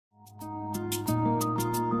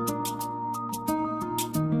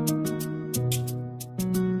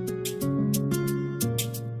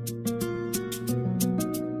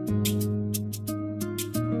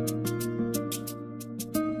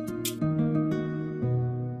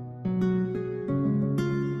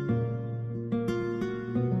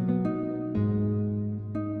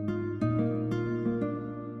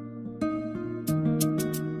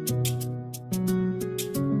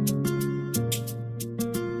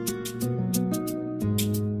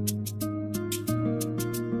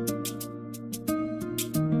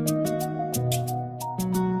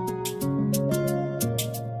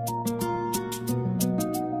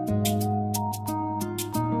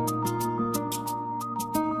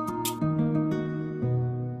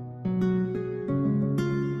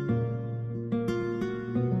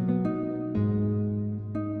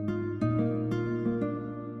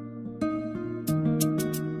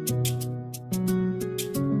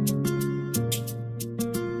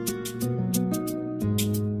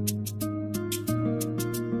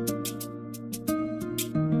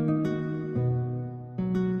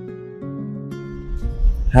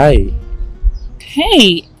Hi,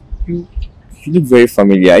 Hey, you you look very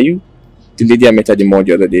familiar. Are you the lady I met at the mall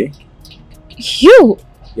the other day? you!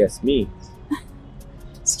 Yes, me.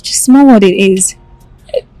 Such a small world it is.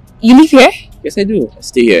 You live here? Yes, I do. I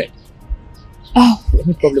stay here. Oh,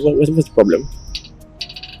 Any problem? What's the problem?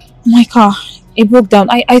 my car. It broke down.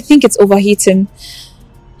 I think it's overheating.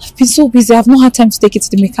 I've been so busy. I've not had time to take it to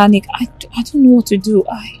the mechanic. I don't know what to do.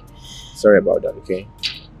 Sorry about that. Okay,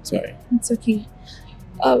 sorry. It's okay.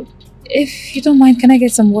 Uh, if you don't mind, can I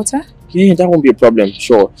get some water? Yeah, that won't be a problem.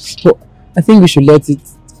 Sure. So I think we should let it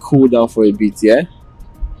cool down for a bit. Yeah.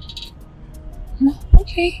 No,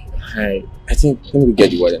 okay. Hi. I think let me go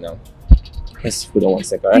get the water now. Let's hold on one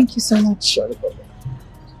second. Alright? Thank you so much. Sure, no problem.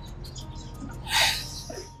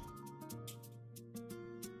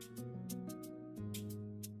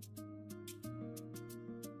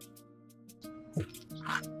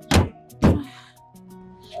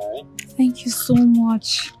 Alright. Thank you so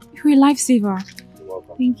much. You're a lifesaver. You're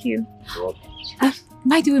welcome. Thank you. You're welcome.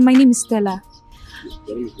 By the way, my name is Stella.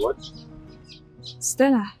 Your name is what?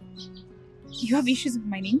 Stella. You have issues with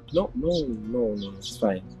my name? No. It's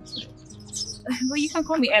fine. Well, you can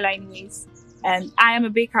call me Ella anyways. And I am a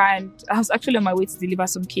baker and I was actually on my way to deliver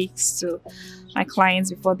some cakes to my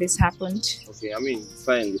clients before this happened. Okay, I mean, it's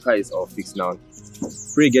fine. The car is all fixed now.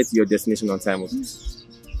 Pray get to your destination on time. Okay?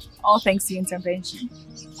 All thanks to your intervention.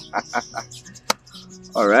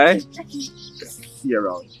 All right. See you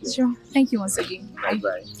around. Yeah. Sure. Thank you once again. Bye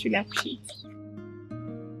bye. I truly appreciate it.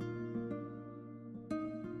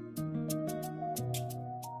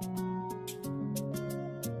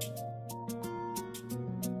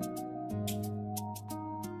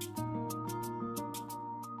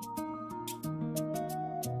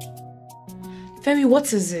 Femi,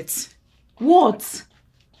 what is it? What?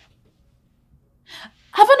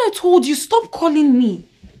 Haven't I told you stop calling me?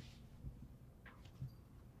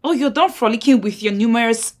 Oh, you're done frolicking with your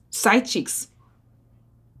numerous side chicks.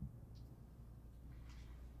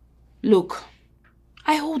 Look,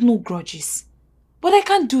 I hold no grudges, but I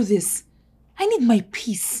can't do this. I need my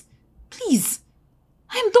peace. Please.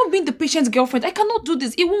 I am done being the patient's girlfriend. I cannot do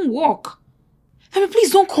this. It won't work. Femi,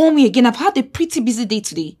 please don't call me again. I've had a pretty busy day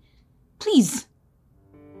today. Please.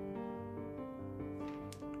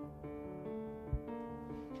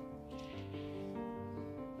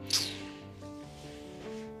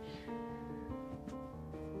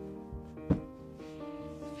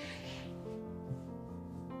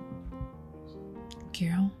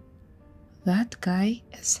 Girl, that guy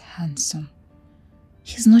is handsome.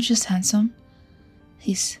 He's not just handsome,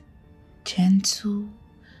 he's gentle,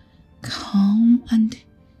 calm, and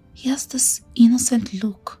he has this innocent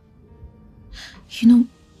look. You know,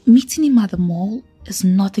 meeting him at the mall is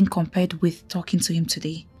nothing compared with talking to him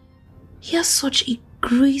today. He has such a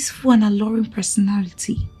graceful and alluring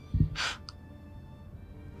personality.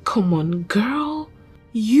 Come on, girl.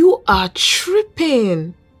 You are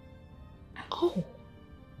tripping. Oh.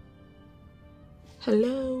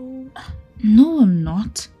 Hello? No, I'm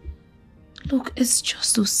not. Look, it's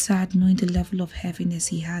just so sad knowing the level of heaviness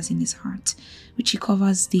he has in his heart, which he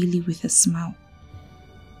covers daily with a smile.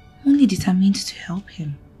 I'm only determined to help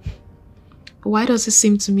him. Why does it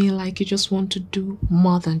seem to me like you just want to do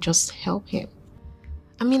more than just help him?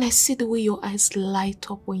 I mean, I see the way your eyes light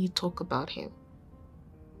up when you talk about him.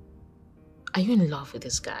 Are you in love with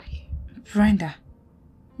this guy? Brenda,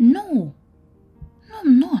 no. No,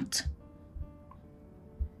 I'm not.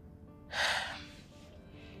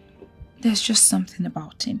 There's just something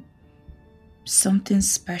about him. Something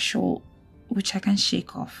special which I can't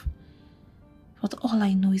shake off. But all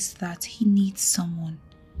I know is that he needs someone.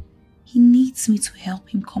 He needs me to help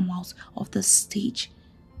him come out of the stage.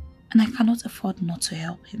 And I cannot afford not to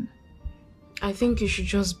help him. I think you should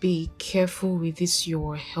just be careful with this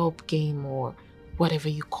your help game or whatever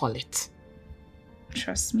you call it.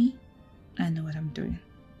 Trust me, I know what I'm doing.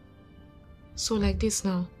 So like this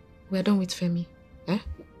now, we're done with Femi, eh?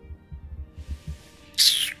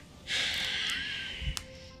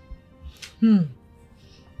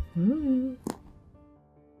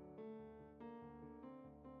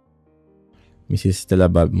 Mrs. Stella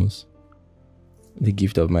Badmus, the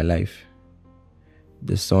gift of my life,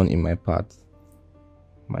 the sun in my path,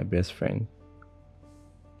 my best friend,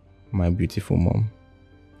 my beautiful mom.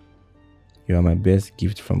 You are my best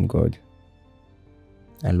gift from God.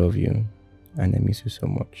 I love you and I miss you so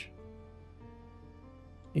much.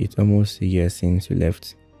 It's almost a year since you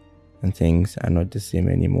left and things are not the same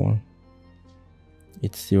anymore.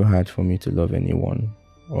 It's still hard for me to love anyone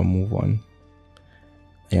or move on.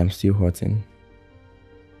 I am still hurting.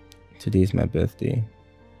 Today is my birthday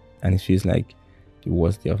and it feels like the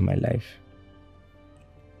worst day of my life.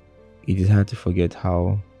 It is hard to forget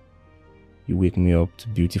how you wake me up to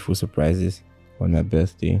beautiful surprises on my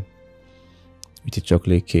birthday with a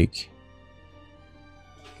chocolate cake,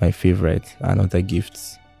 my favorite, and other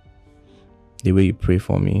gifts. The way you pray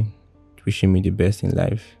for me, wishing me the best in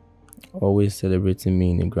life, always celebrating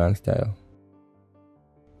me in a grand style.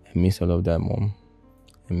 I miss all of that, Mom.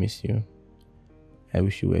 I miss you. I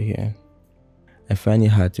wish you were here. I find it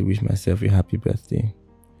hard to wish myself a happy birthday.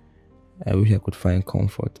 I wish I could find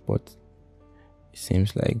comfort, but it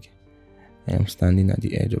seems like I am standing at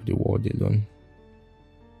the edge of the world alone.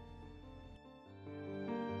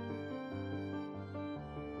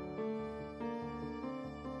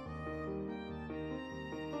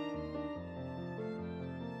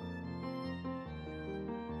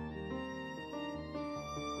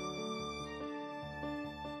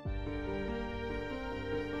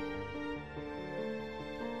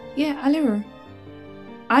 Yeah, Alira.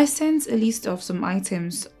 I sent a list of some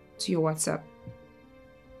items to your WhatsApp.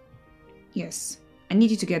 Yes, I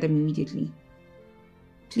need you to get them immediately.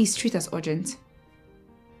 Please treat us urgent.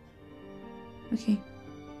 Okay.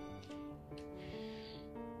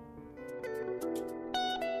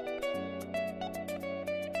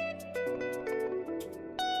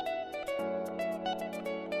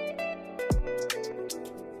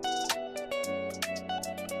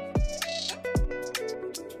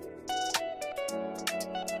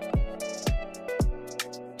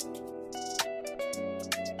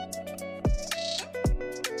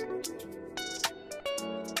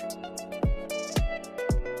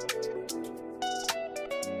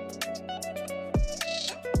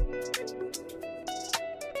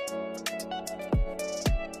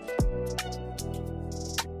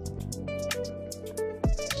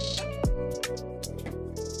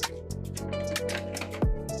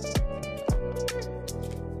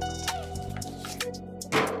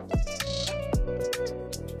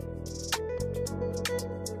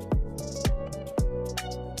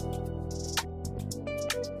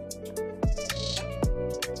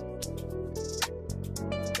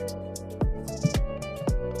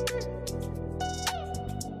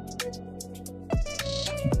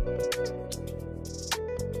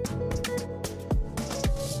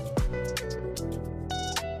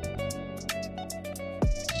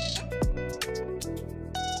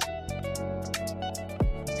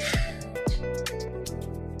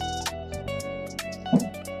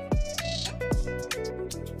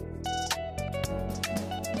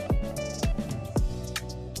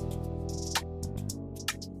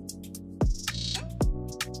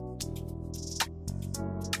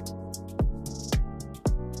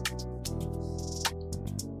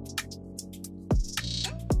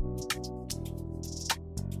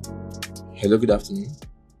 Hello, good afternoon.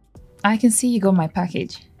 I can see you got my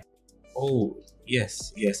package. Oh,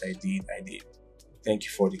 yes, I did. Thank you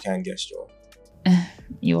for the kind gesture.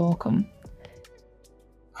 You're welcome.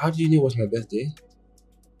 How do you know it was my birthday?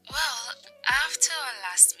 Well, after our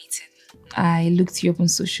last meeting, I looked you up on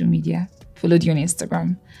social media, followed you on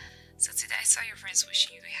Instagram. So today I saw your friends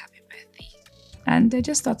wishing you a happy birthday. And I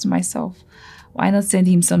just thought to myself, why not send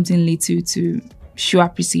him something little to show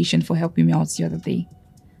appreciation for helping me out the other day?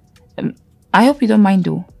 I hope you don't mind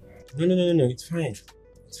though. No, it's fine.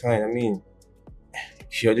 It's fine. I mean,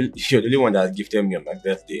 you're the only one that gifted me on my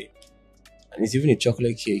birthday. And it's even a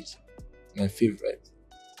chocolate cake. My favorite.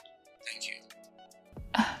 Thank you.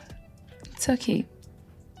 It's okay.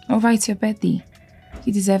 Over it's your birthday.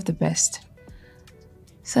 You deserve the best.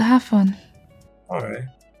 So have fun. Alright.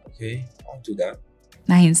 Okay. I'll do that.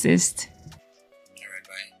 I insist. Alright,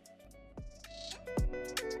 bye.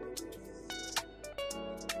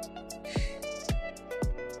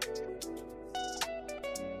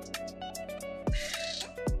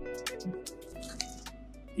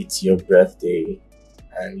 It's your birthday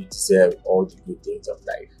and you deserve all the good things of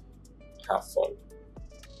life. Have fun.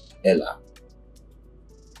 Ella.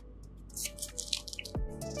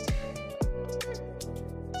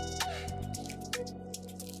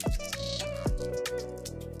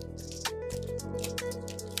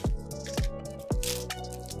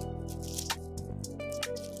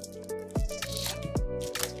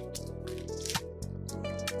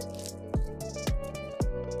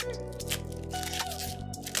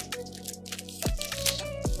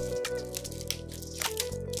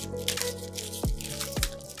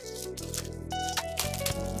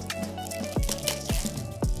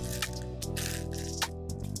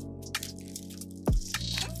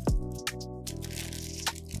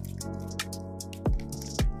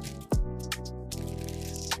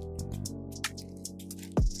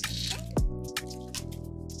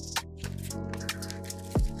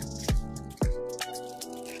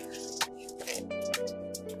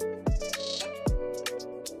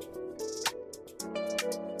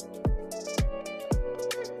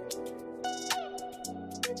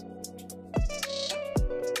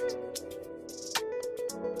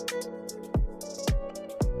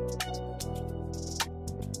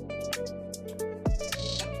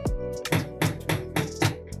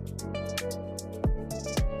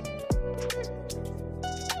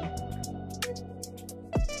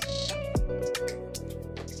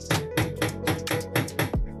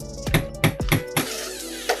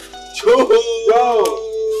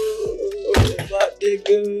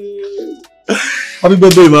 Happy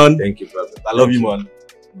birthday, man. Thank you, brother. I love you, man.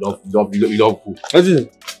 Love who? What is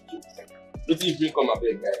it? What do you bring on my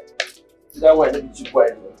bed, guy? Is that why I let you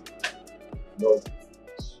quiet? No.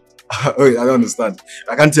 Wait, I don't understand.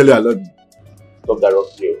 I can't tell you I love you. Stop that rock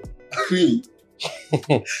here. Really?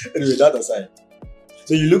 Anyway, that aside.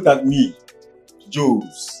 So you looked at me,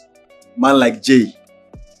 Joes, man like Jay,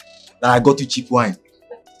 that I got you cheap wine.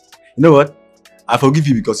 You know what? I forgive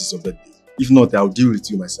you because it's your birthday. If not, I'll deal with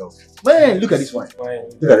you myself. Man, look at this wine.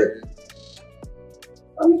 Look at it.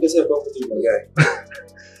 I'll make yourself comfortable, my guy.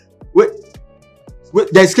 Wait,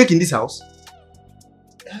 there's cake in this house?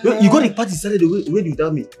 You got a party started already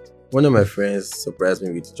without me. One of my friends surprised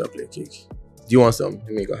me with chocolate cake. Do you want some?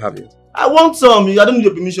 Let me go have it. I want some. I don't need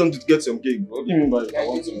your permission to get some cake. What do you mean by I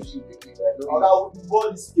want some? I will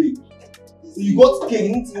bought this cake. So you got cake,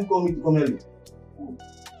 you need to call me to come early.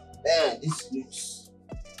 Man, this looks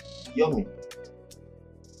yummy.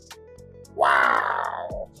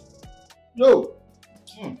 Wow. Yo.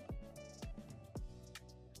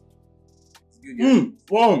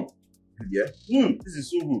 Wow. Yeah. This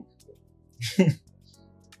is so good.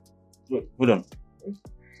 Wait, hold on.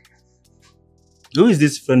 Who is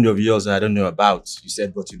this friend of yours I don't know about? You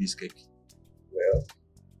said brought you this cake. Well,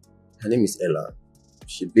 her name is Ella.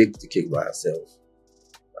 She baked the cake by herself.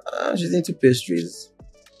 She's into pastries.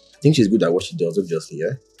 I think she's good at what she does, obviously,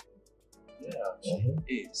 yeah? Yeah,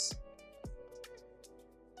 she is.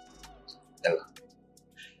 Ella.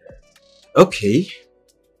 Okay.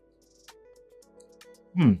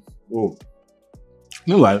 Oh.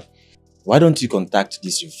 Meanwhile, why don't you contact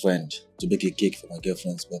this your friend to bake a cake for my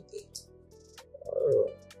girlfriend's birthday?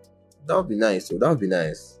 Oh, that would be nice. So that would be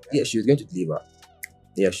nice. Yeah, she was going to deliver.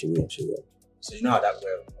 Yeah, she will. She will. So you know how that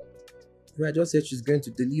works. Right, I just said she's going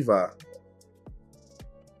to deliver.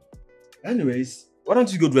 Anyways, why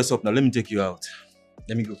don't you go dress up now? Let me take you out.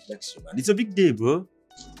 Let me go flex you, man. It's a big day, bro.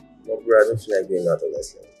 No, bro, I don't feel like going out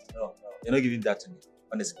honestly. No, you're not giving that to me.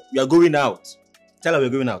 Honestly, we are going out. Tell her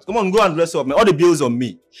we're going out. Come on, go and dress up, man. All the bills on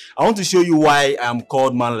me. I want to show you why I am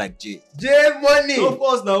called man like Jay. J Money! So of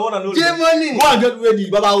course, now I want to know. J Money! Go and get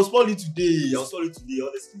ready. Baba, I will spoil you today.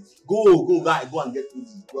 Honestly. Go, guy. Go and get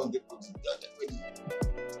ready.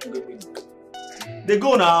 They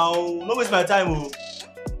go now. Don't waste my time, oh.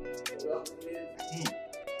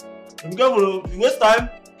 Be careful, if you waste time,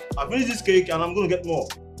 I finish this cake and I'm going to get more.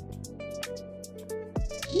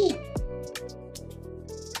 Woo.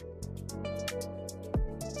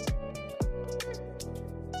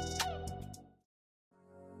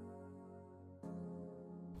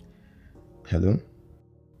 Hello?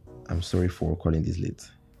 I'm sorry for calling this late.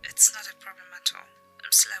 It's not a problem at all.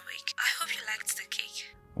 I'm still awake. I hope you liked the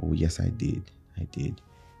cake. Oh, yes, I did.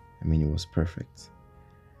 I mean, it was perfect.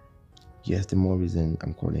 Yes, the more reason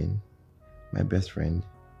I'm calling. My best friend,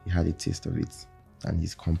 he had a taste of it and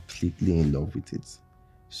he's completely in love with it.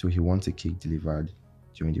 So he wants a cake delivered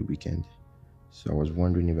during the weekend. So I was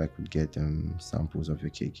wondering if I could get samples of your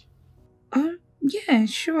cake. Yeah,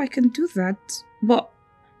 sure, I can do that. But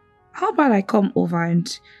how about I come over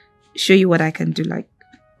and show you what I can do, like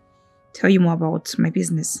tell you more about my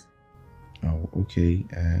business? Oh, okay.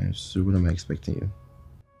 So when am I expecting you?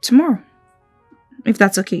 Tomorrow, if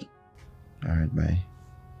that's okay. All right, bye.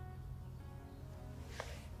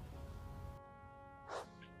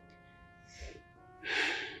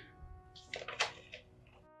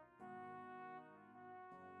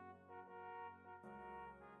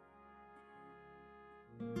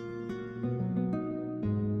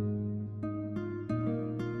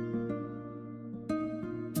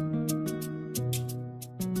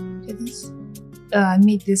 I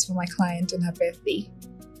made this for my client on her birthday.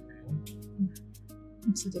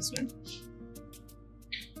 So this one.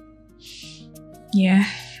 Yeah.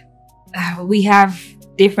 We have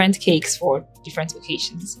different cakes for different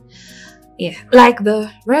occasions. Yeah. Like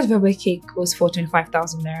the red velvet cake goes for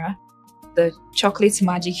 25,000 naira. The chocolate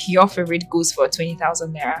magic, your favorite, goes for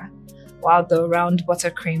 20,000 naira. While the round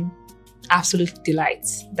buttercream absolute delight,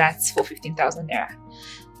 that's for 15,000 naira.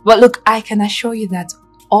 But look, I can assure you that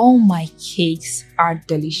all my cakes are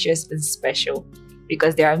delicious and special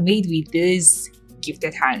because they are made with these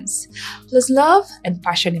gifted hands. Plus love and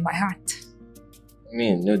passion in my heart. I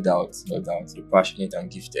mean, no doubt. You're passionate and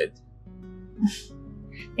gifted.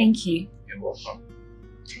 Thank you. You're welcome.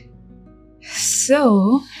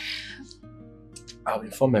 So, I'll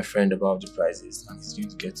inform my friend about the prices and he's going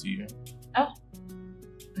to get to you. Oh,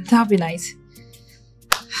 that'll be nice.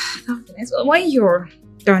 That'll be nice. When you're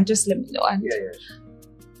done, just let me know. And Yeah.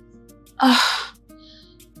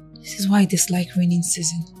 this is why I dislike raining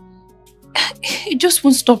season. It just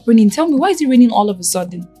won't stop raining. Tell me, why is it raining all of a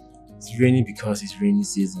sudden? It's raining because it's rainy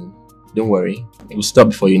season. Don't worry, it will stop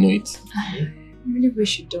before you know it. I really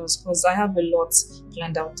wish it does, because I have a lot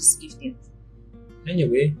planned out this evening.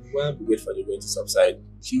 Anyway, while we wait for the rain to subside,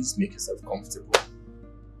 please make yourself comfortable.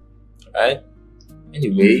 Alright?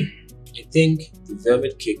 Anyway, I think the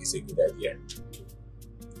velvet cake is a good idea.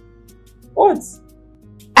 What?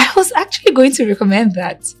 I was actually going to recommend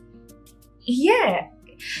that. Yeah.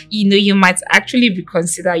 You know, you might actually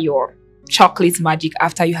reconsider your chocolate magic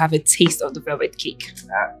after you have a taste of the velvet cake.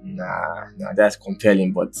 Nah, that's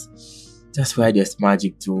compelling, but that's why there's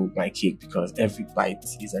magic to my cake, because every bite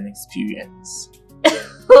is an experience.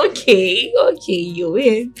 Okay, you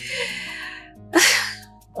win.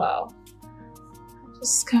 Wow. I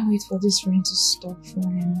just can't wait for this rain to stop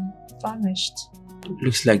falling. Vanished.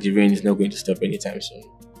 Looks like the rain is not going to stop anytime soon.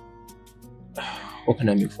 What can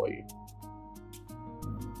I make for you?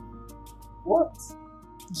 What?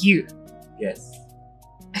 You. Yes.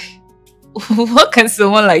 What can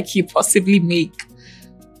someone like you possibly make?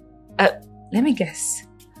 Let me guess.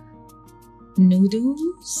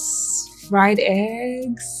 Noodles? Fried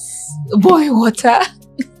eggs? Boiled water?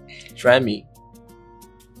 Try me.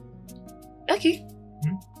 Okay.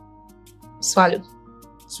 Swallow.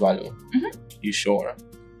 Swallow. You sure?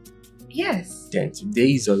 Yes. Then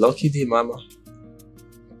today is a lucky day, Mama.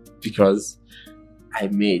 Because I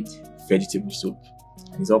made vegetable soup.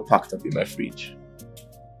 And it's all packed up in my fridge.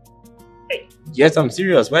 Yes, I'm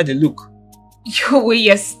serious. Why the look?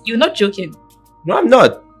 Yes, you're not joking. No, I'm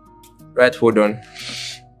not. Right, hold on.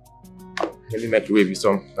 Let me microwave you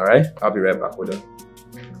some, alright? I'll be right back, hold on.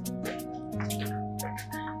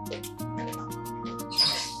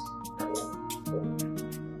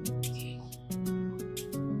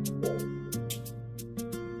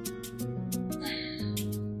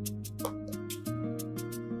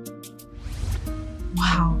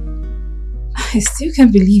 Wow. I still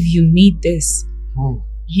can't believe you made this.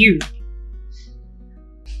 You.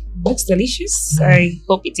 Looks delicious. I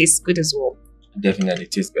hope it tastes good as well. Definitely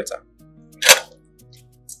tastes better.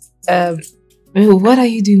 What are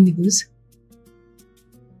you doing with those?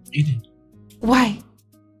 Eating. Why?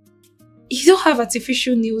 You don't have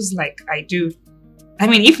artificial nails like I do. I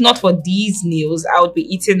mean, if not for these nails, I would be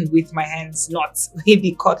eating with my hands, not with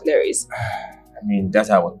the cutleries. I mean, that's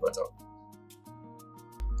how I was brought up.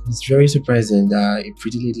 It's very surprising that a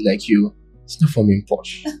pretty lady like you is not forming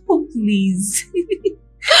posh. Oh, please.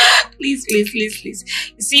 Please.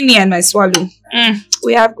 You see me and my swallow.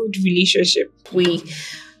 We have good relationship. We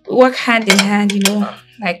work hand in hand, you know,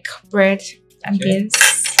 like bread and beans.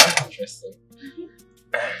 Interesting.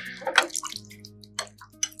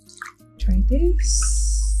 Try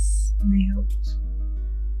this. May help.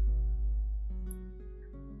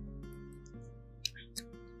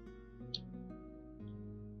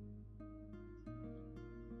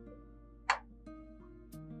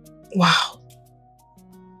 Wow.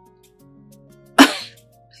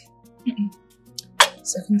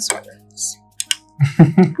 Second swallow.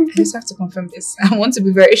 I just have to confirm this. I want to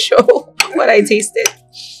be very sure what I tasted.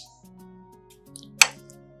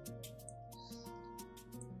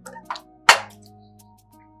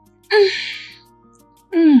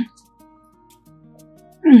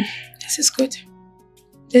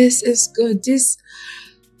 This is good.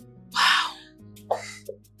 Wow.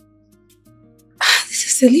 This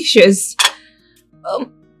is delicious.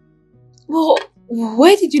 Well,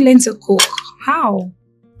 where did you learn to cook? How?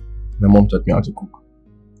 My mom taught me how to cook.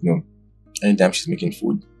 You know, anytime she's making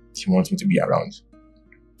food, she wants me to be around.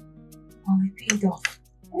 Well, it paid off.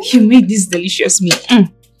 You made this delicious meal.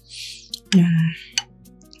 No. I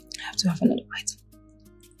have to have another bite.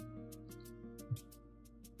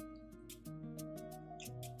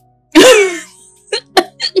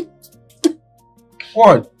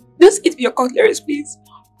 What? Just eat your cutleries, please.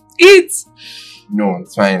 Eat. No,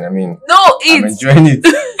 it's fine. I mean, No, eat. I'm enjoying it.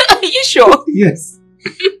 Are you sure? Yes.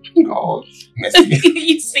 Oh, messy.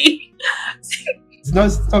 You see? It's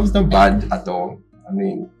not bad at all. I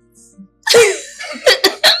mean,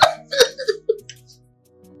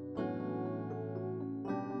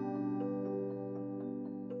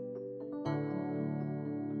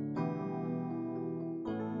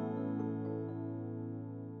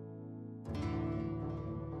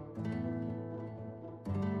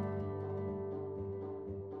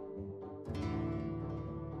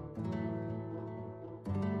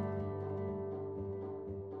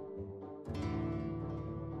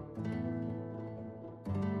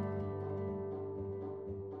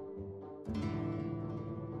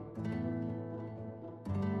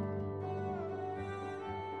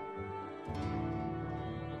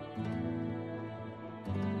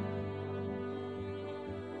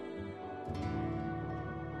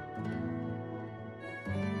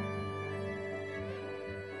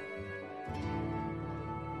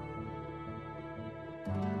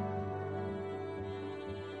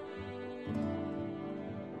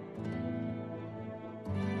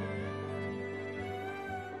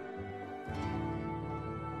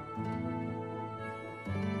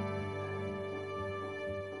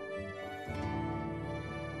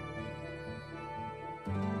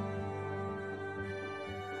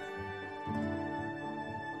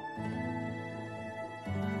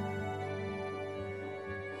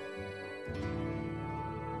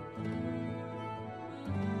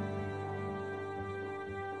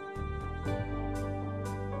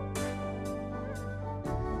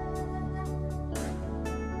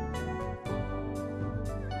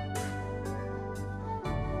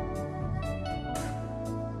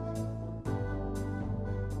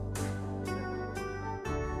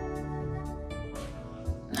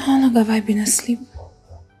 How long have I been asleep?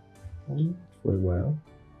 For a while.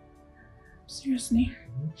 Seriously?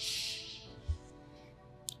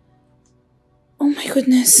 Oh my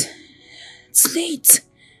goodness. It's late.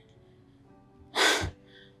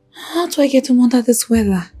 How do I get home under this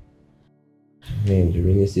weather? Man, the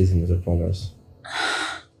rainy season is upon us.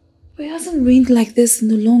 But it hasn't rained like this in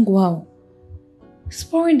a long while. It's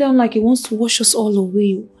pouring down like it wants to wash us all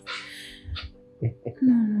away.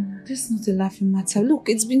 No, this is not a laughing matter. Look,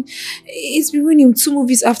 it's been raining 2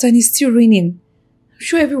 movies after and it's still raining. I'm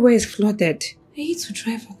sure everywhere is flooded. I hate to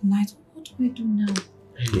drive at night. What do I do now?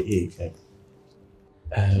 Hey.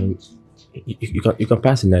 You can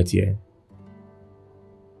pass the night here.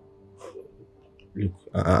 Look,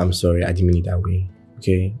 I'm sorry, I didn't mean it that way.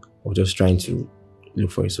 Okay? I was just trying to look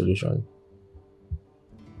for a solution.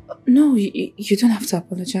 No, you don't have to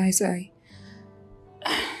apologize.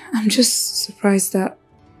 I'm just surprised that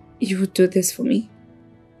you would do this for me.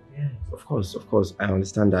 Yeah, of course. I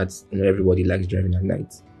understand that not everybody likes driving at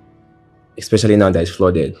night. Especially now that it's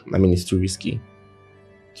flooded. I mean, it's too risky.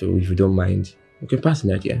 So if you don't mind, you can pass the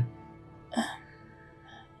night here.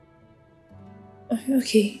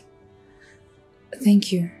 Okay.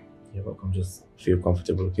 Thank you. You're welcome. Just feel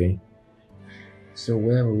comfortable, okay? So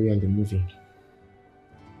where were we on the movie?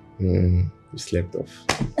 You slept off.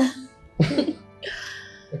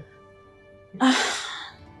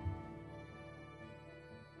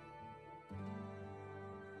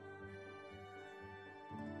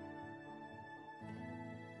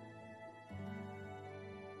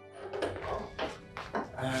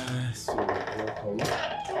 So welcome.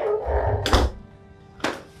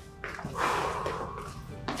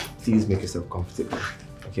 Please make yourself comfortable,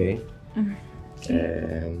 okay?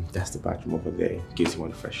 That's the bathroom over there, in case you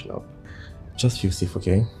want to freshen up. Just feel safe,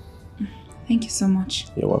 okay? Thank you so much.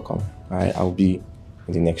 You're welcome. Alright, I'll be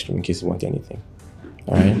in the next room in case you want anything.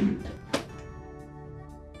 Alright?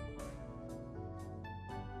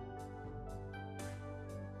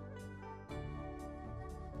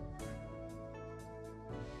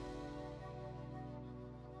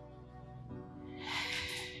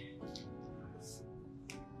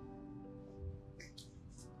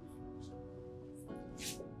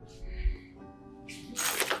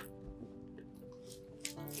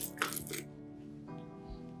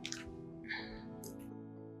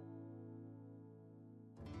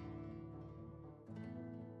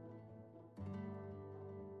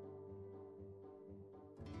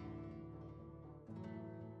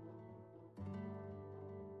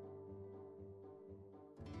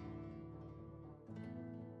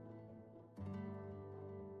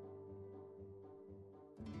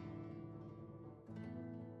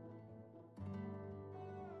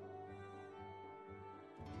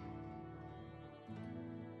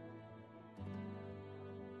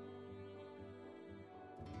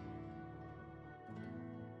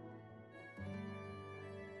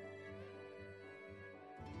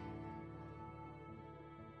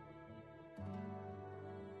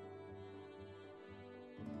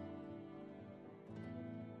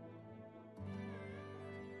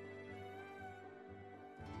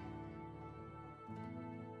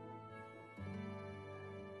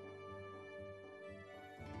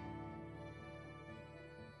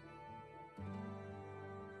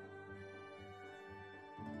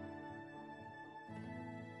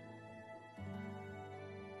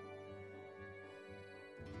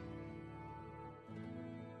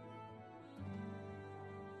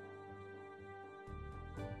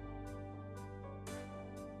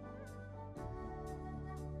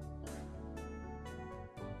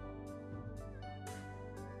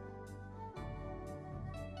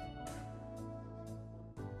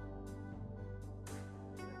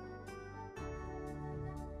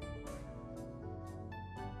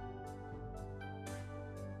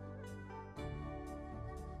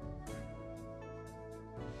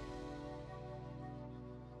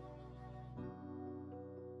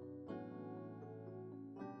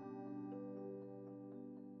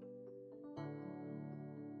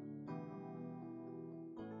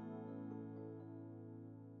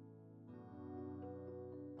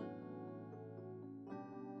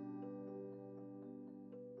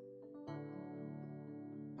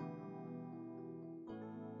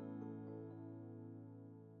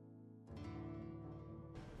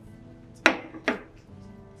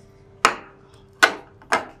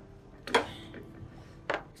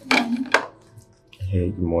 Hey,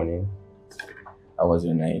 good morning. How was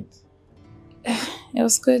your night? It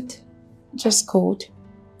was good. Just cold.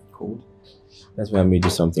 Cold? That's why I made you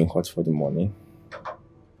something hot for the morning.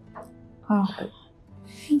 Oh,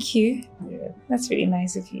 thank you. Yeah, That's really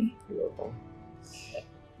nice of you. you're welcome.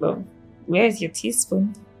 Well, where's your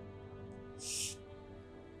teaspoon?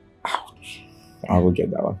 I'll go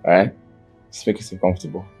get that one. Alright? Just make yourself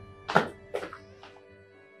comfortable.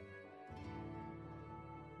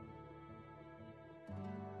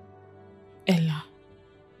 Ella,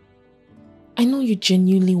 I know you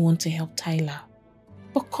genuinely want to help Tyler,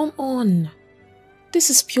 but come on. This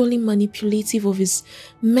is purely manipulative of his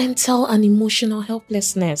mental and emotional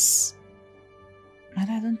helplessness.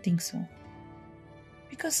 Mother, I don't think so.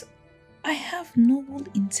 Because I have noble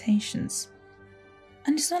intentions.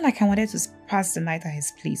 And it's not like I wanted to pass the night at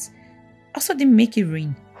his place. I also didn't make it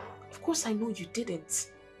rain. Of course I know you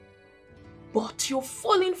didn't. But you're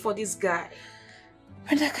falling for this guy.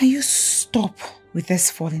 Brenda, can you stop with this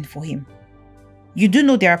falling for him? You do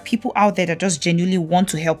know there are people out there that just genuinely want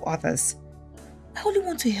to help others. I only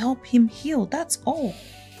want to help him heal, that's all.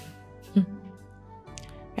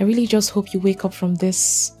 I really just hope you wake up from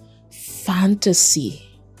this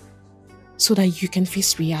fantasy so that you can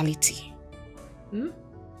face reality. You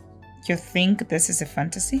think this is a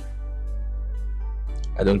fantasy?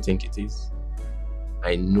 I don't think it is.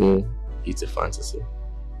 I know it's a fantasy.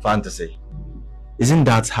 Fantasy. Isn't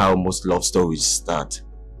that how most love stories start?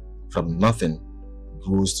 From nothing,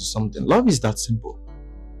 grows to something. Love is that simple.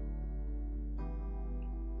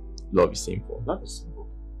 Love is simple. Love is simple.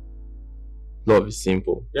 Love is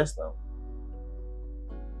simple. Yes, now.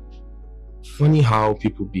 Funny how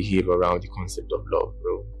people behave around the concept of love,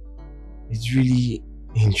 bro. It's really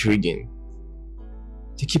intriguing.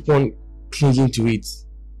 They keep on clinging to it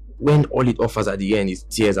when all it offers at the end is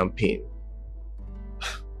tears and pain.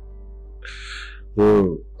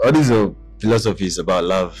 Bro, all these philosophies about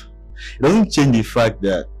love, it doesn't change the fact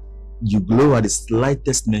that you glow at the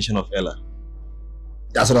slightest mention of Ella.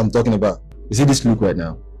 That's what I'm talking about. You see this look right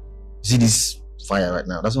now? You see this fire right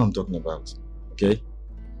now? That's what I'm talking about. Okay?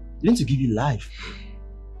 You need to give it life.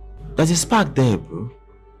 There's a spark there, bro.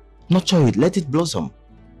 Nurture it, let it blossom.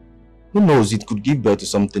 Who knows, it could give birth to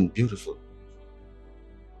something beautiful.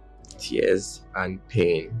 Tears and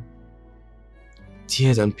pain.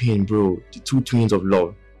 Tears and pain, bro. The two twins of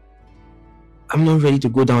love. I'm not ready to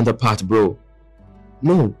go down that path, bro.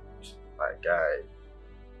 No. My guy.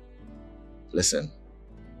 Listen.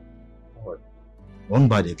 One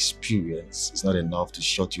bad experience is not enough to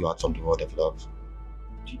shut you out from the world of love.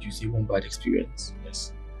 Did you say one bad experience?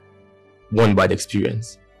 Yes. One bad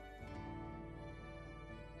experience.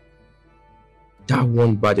 That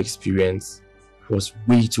one bad experience was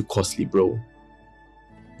way too costly, bro.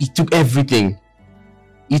 It took everything.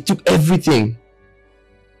 It took everything.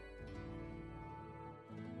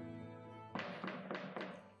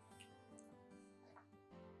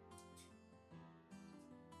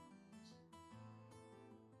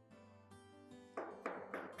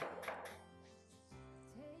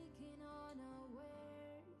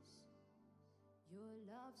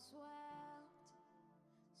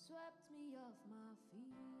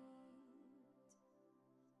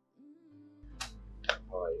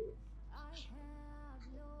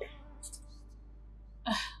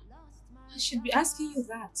 I should be asking you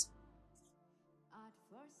that.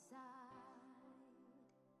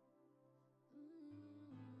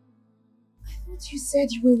 I thought you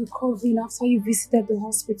said you were recovering after you visited the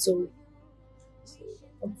hospital.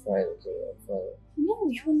 I'm fine, okay, I'm fine. No,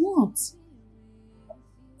 you're not.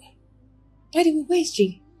 By the way, where's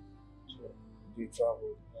Jay? You traveled,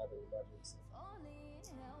 you had an emergency.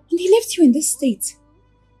 And he left you in this state.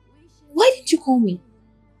 Why didn't you call me?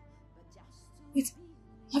 Wait,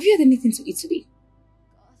 have you had anything to eat today?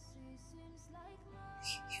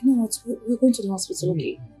 You know what? We're going to the hospital,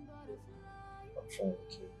 okay? I'm fine,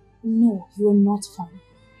 okay. No, you are not fine.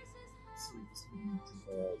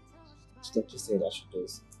 The doctor said I should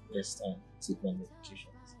just rest and take my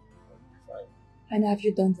medications. I'll be fine. And have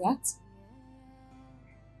you done that?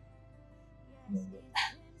 No.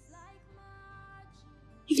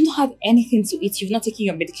 You've not had anything to eat, you've not taken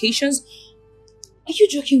your medications. Are you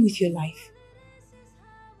joking with your life?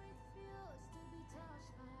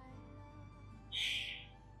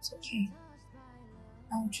 It's okay.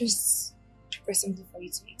 I'll just prepare something for you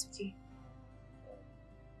to eat, okay?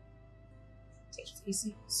 Take it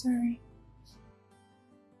easy. Sorry.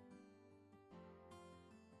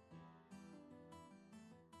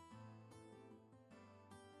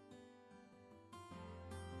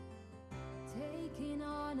 Taking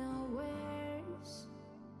unawares,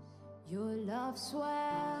 your love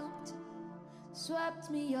swept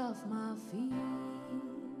me off my feet.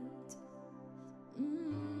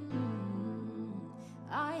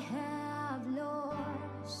 I have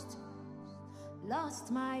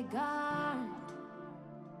lost my guard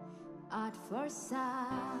at first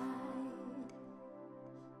sight.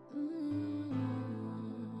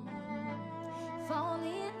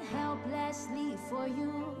 Falling helplessly for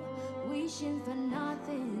you, wishing for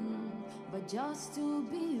nothing but just to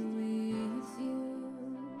be with you.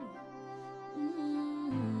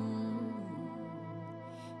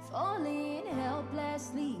 Falling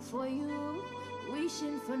helplessly for you,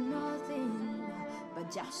 wishing for nothing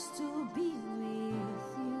but just to be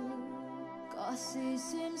with you. 'Cause it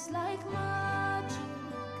seems like magic,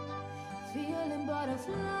 feeling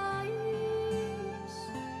butterflies.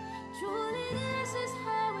 Truly this is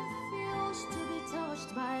how it feels to be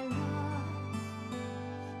touched by love,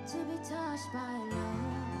 to be touched by love.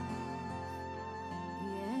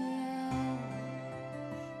 Yeah,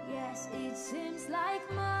 yes, it seems like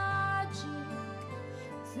magic,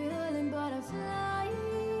 feeling butterflies.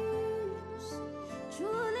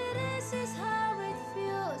 Truly this is how it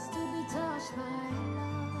feels to be touched by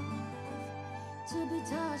love, to be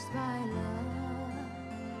touched by love.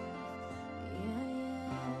 Yeah,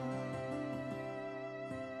 yeah.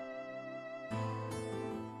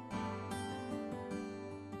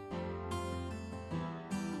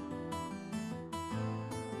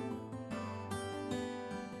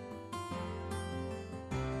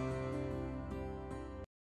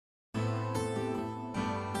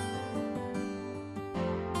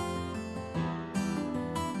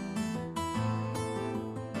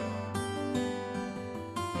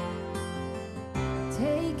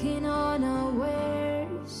 Taking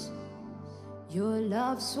unawares, your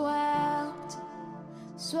love swept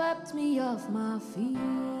me off my feet.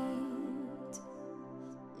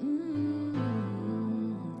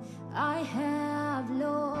 I have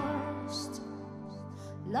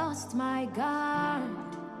lost my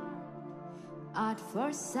guard at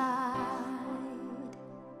first sight.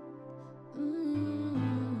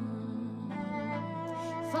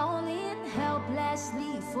 Falling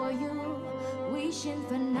helplessly for you, wishing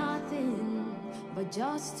for nothing but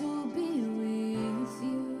just to be with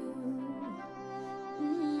you.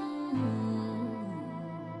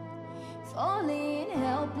 Falling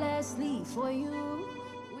helplessly for you,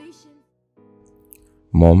 wishing.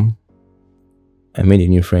 Mom, I made a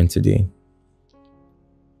new friend today.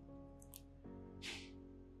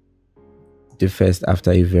 The first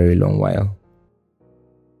after a very long while.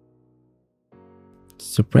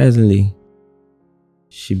 Surprisingly,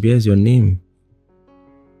 she bears your name,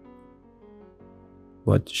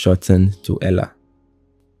 but shortened to Ella.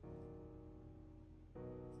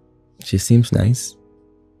 She seems nice.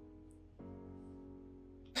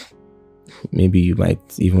 Maybe you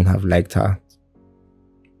might even have liked her.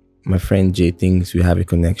 My friend Jay thinks we have a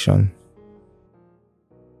connection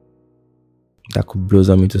that could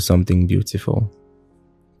blossom into something beautiful.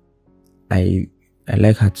 I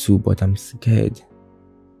like her too, but I'm scared.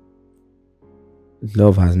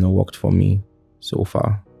 Love has not worked for me so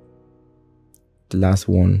far. The last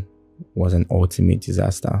one was an ultimate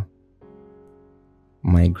disaster.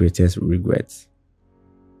 My greatest regret.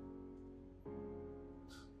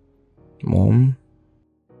 Mom,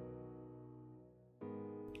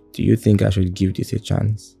 do you think I should give this a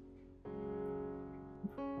chance?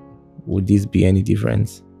 Would this be any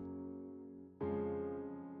different?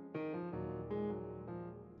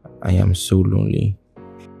 I am so lonely.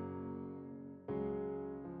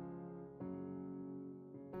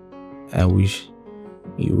 I wish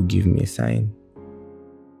you would give me a sign.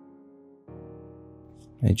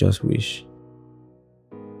 I just wish.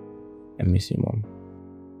 I miss you, Mom.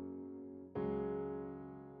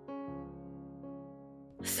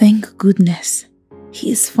 Thank goodness.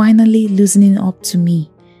 He is finally loosening up to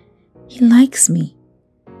me. He likes me.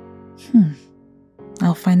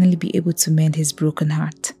 I'll finally be able to mend his broken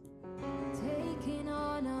heart. Taking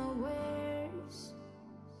unawares,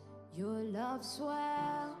 your love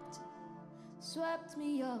swept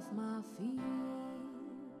me off my feet.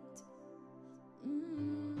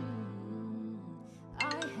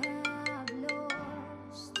 I have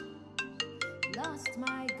lost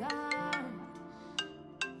my guard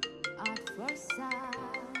at first sight.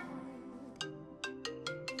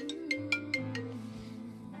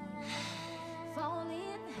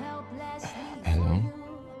 Falling helplessly Hello? for you,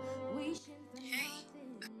 wishing for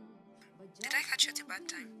nothing but Did I catch you at a bad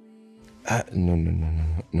time?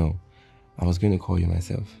 No. I was going to call you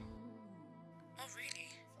myself. Oh, really?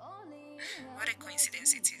 What a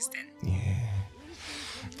coincidence it is then. Yeah.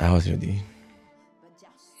 How was your day?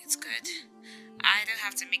 It's good. I don't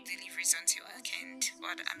have to make deliveries until weekend,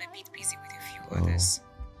 but I'm a bit busy with a few others.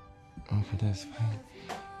 Okay, that's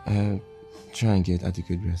fine. Try and get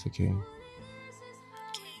adequate rest, okay?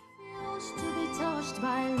 feels to be touched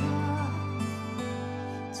by love,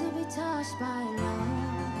 to be touched by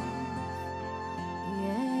love.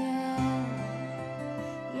 Yeah,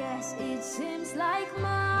 yes, it seems like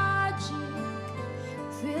magic,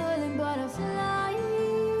 feeling butterflies.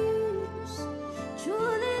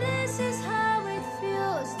 Truly, this is how it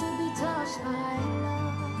feels to be touched by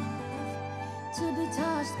love, to be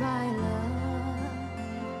touched by love.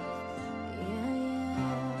 Yeah, yeah.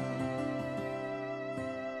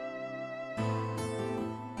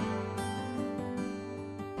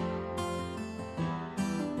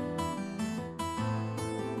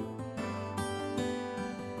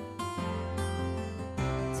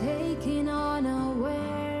 Taking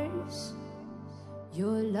unawares,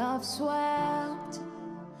 your love swept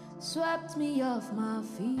me off my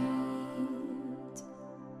feet.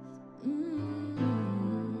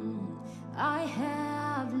 I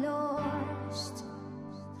have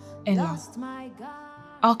Ella, lost my God.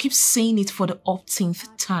 I'll keep saying it for the upteenth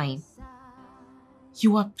time.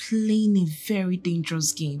 You are playing a very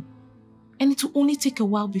dangerous game, and it will only take a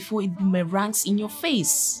while before it boomerangs in your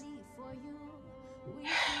face.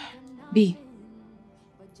 B,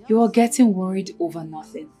 you are getting worried over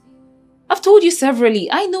nothing. I've told you severally,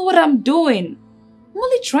 I know what I'm doing. I'm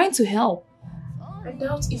only trying to help. I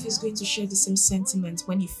doubt if he's going to share the same sentiment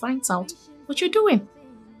when he finds out what you're doing.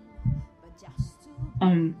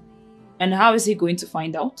 And how is he going to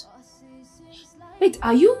find out? Wait,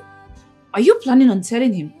 are you planning on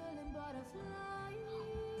telling him?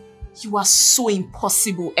 You are so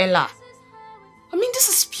impossible, Ella. I mean, this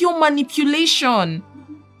is pure manipulation.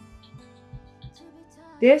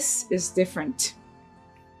 This is different.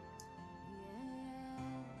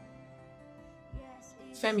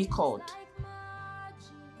 Femi called.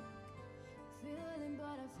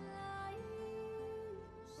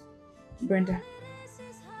 Brenda,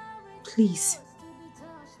 please,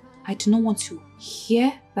 I do not want to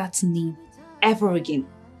hear that name ever again.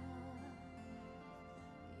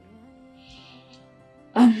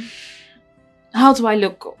 How do I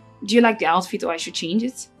look? Do you like the outfit or I should change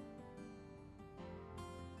it?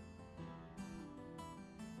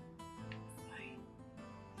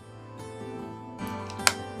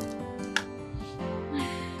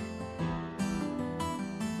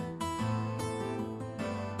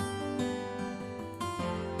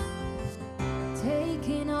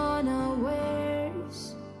 Taking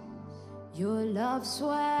unawares, your love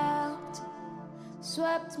swept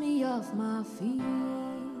me off my feet.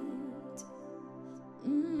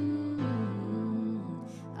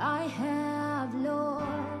 I have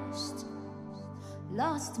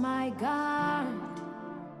lost my guard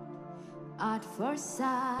at first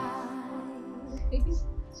sight.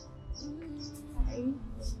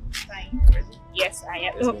 Fine. Yes, I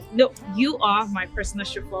am. No, you are my personal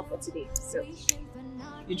chauffeur for today. So,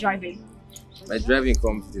 you're driving. My driving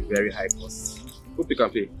comes with a very high cost. Hope you can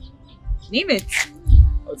pay. Name it.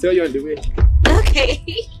 I'll tell you on the way. Okay.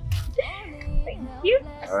 Thank you.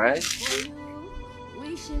 Alright.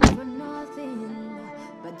 Wishing for nothing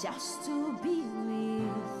but just to be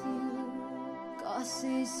with you. 'Cause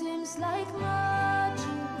it seems like magic,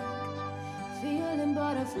 feeling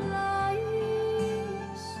butterflies.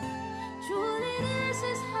 Truly, this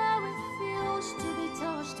is how it feels to be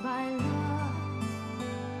touched by love,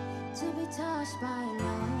 to be touched by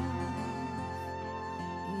love.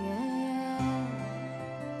 Yeah.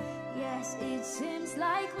 Yes, it seems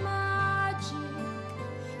like magic,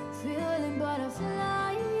 feeling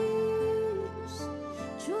butterflies.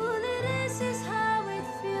 Truly, this is how it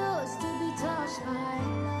feels to be touched by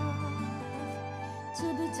love,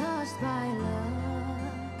 to be touched by love.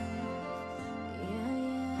 Yeah,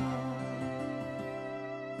 yeah.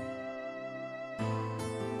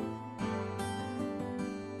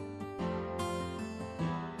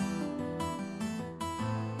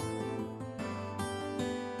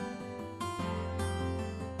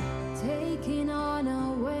 Taking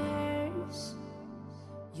unawares,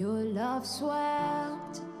 your love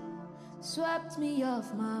swept me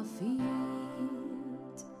off my feet.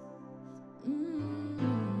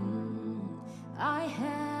 I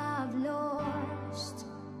have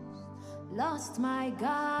lost my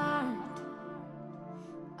guard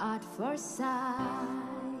at first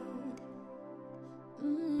sight.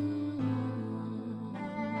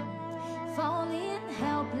 Falling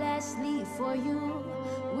helplessly for you,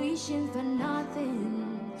 wishing for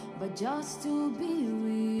nothing but just to be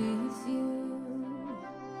with you.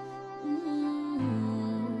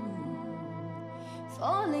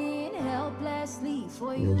 Falling helplessly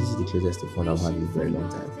for you. This is the closest to fun I've had in a very long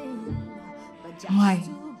time. Why?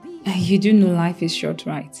 You do know life is short,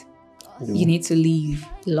 right? You need to live,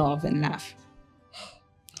 love, and laugh.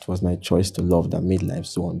 It was my choice to love that made life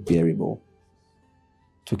so unbearable.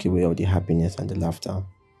 Took away all the happiness and the laughter.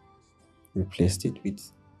 Replaced it with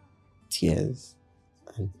tears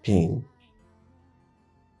and pain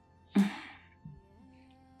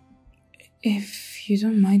If you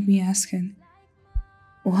don't mind me asking,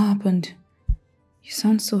 what happened? You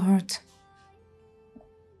sound so hurt.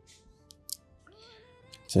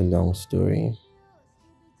 It's a long story.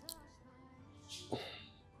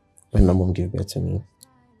 When my mom gave birth to me,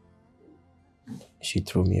 she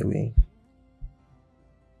threw me away.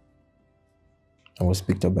 I was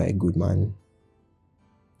picked up by a good man,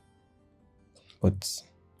 but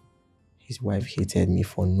his wife hated me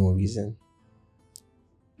for no reason.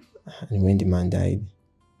 And when the man died,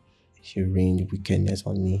 she rained wickedness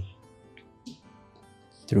on me,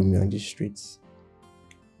 threw me on the streets.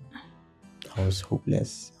 I was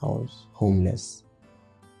hopeless, I was homeless.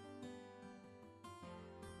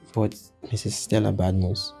 But Mrs. Stella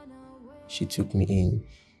Badmus, she took me in.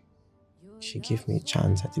 She gave me a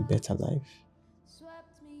chance at a better life.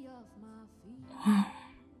 Wow.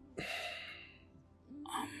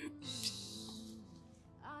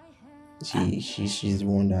 She's the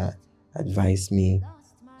one that advised me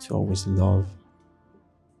to always love.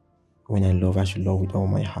 When I love, I should love with all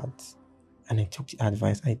my heart. And I took the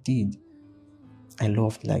advice. I did. I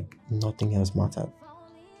loved like nothing else mattered.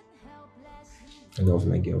 I loved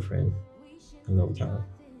my girlfriend. I loved her.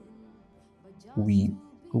 We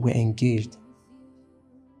were engaged.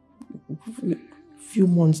 Few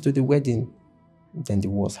months to the wedding, then the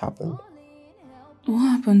worst happened. What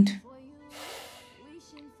happened?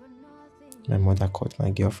 My mother caught my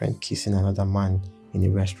girlfriend kissing another man in a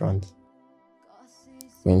restaurant.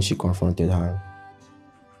 When she confronted her,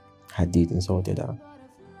 her date insulted her.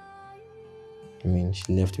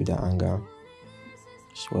 She left with her anger.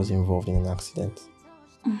 She was involved in an accident.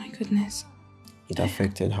 Oh my goodness. It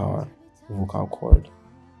affected her vocal cord.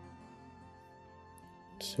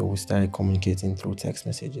 So we started communicating through text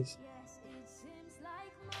messages.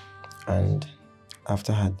 And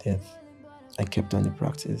after her death, I kept on the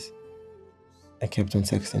practice. I kept on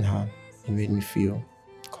texting her. It made me feel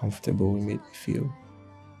comfortable. It made me feel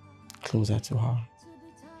closer to her.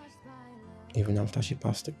 Even after she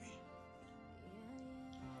passed away.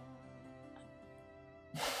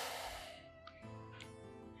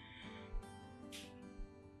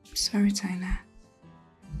 Sorry, Tyler.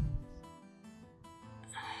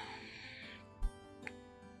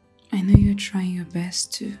 I know you're trying your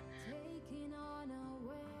best to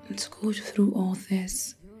go through all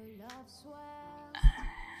this.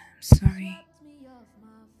 I'm sorry.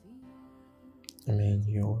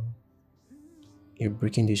 You're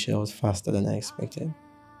breaking the shells faster than I expected.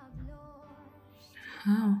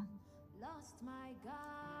 How?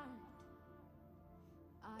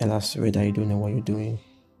 And I swear that you don't know what you're doing.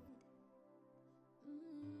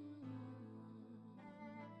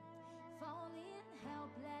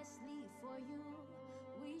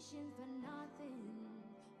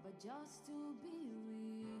 Just to be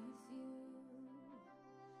with you.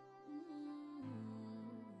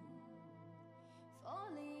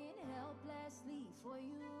 Falling helplessly for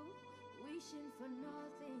you, wishing for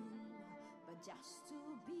nothing but just to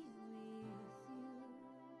be with you.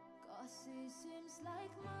 'Cause it seems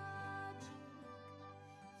like magic,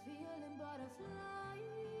 feeling butterflies.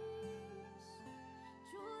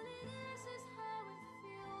 Truly this is how it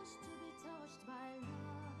feels to be touched by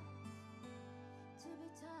love. To be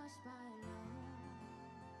touched by love.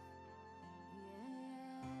 Yeah.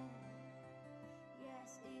 Yes,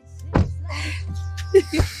 it seems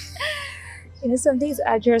like Some days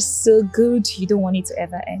are just so good, you don't want it to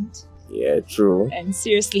ever end. Yeah, true. And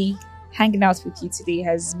seriously, hanging out with you today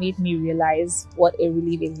has made me realize what a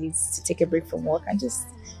relief it is to take a break from work and just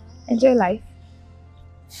enjoy life.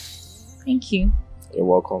 Thank you. You're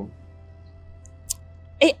welcome.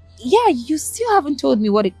 Yeah, you still haven't told me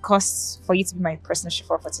what it costs for you to be my personal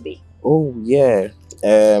chauffeur for today. Oh, yeah.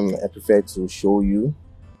 I prefer to show you.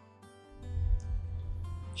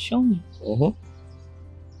 Show me. Mm-hmm.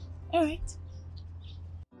 All right.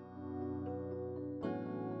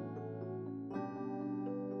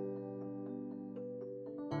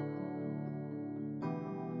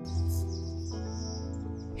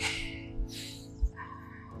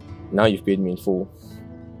 Now you've paid me in full.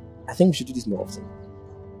 I think we should do this more often.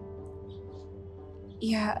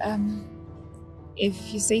 Yeah,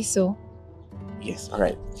 if you say so. Yes,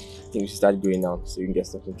 alright. I think we should start going now so you can get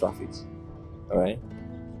stuck in traffic. Alright?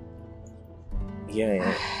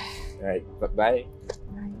 Yeah. Alright, bye.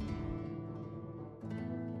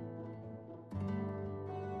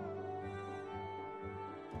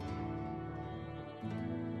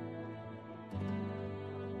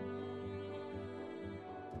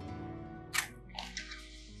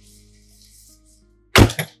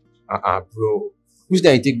 Bro. Who's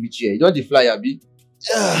there you take with you? You don't the fly, Abi?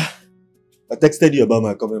 I texted you about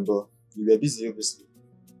my comment, but you were busy, obviously.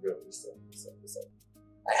 You understand?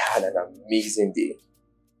 I had an amazing day.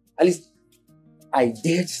 At least, I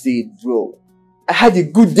dare to say it, bro. I had a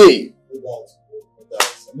good day. No doubt.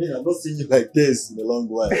 I mean, I've not seen you like this in a long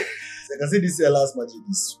while. So I can say this Ella's magic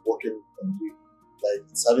is working on you. Like,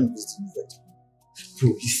 it's having positive effect.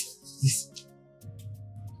 Bro,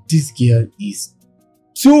 this girl is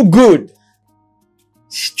too good.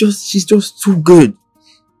 She's just too good.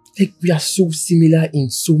 Like, we are so similar in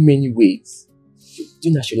so many ways. Do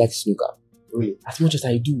you know she likes snooker? Really? As much as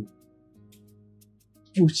I do.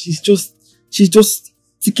 Bro, she's just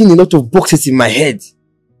ticking a lot of boxes in my head.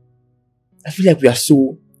 I feel like we are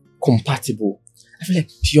so compatible. I feel like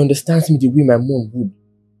she understands me the way my mom would.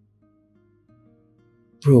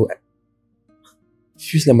 Bro, it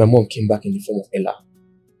feels like my mom came back in the form of Ella.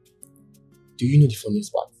 Do you know the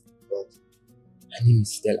funniest part? What? Her name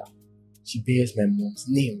is Stella. She bears my mom's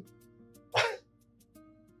name.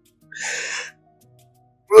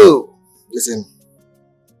 Bro, listen.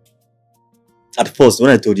 At first,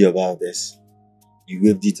 when I told you about this, you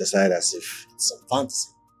waved it aside as if it's some fantasy.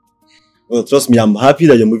 Well, trust me, I'm happy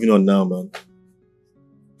that you're moving on now, man.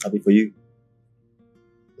 Happy for you.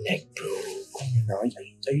 Like, bro, come on now.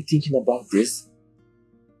 Are you thinking about this?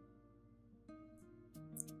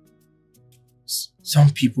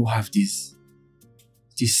 Some people have this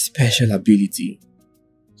special ability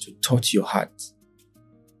to touch your heart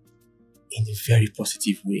in a very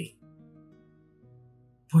positive way.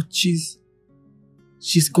 But she's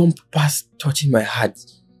gone past touching my heart.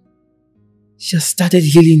 She has started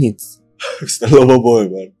healing it. It's the lover boy,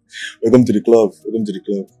 man. Welcome to the club. Welcome to the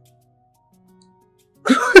club.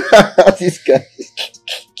 This guy.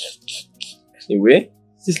 Anyway,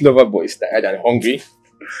 this lover boy is tired and hungry.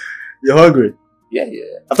 You're hungry? Yeah.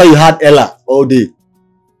 After you had Ella all day.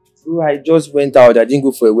 Bro, I just went out. I didn't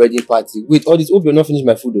go for a wedding party. Wait, all this. Hope you're not finished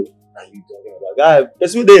my food though. Are you talking about? Guy,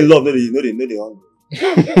 that's what they in love. No, they hungry.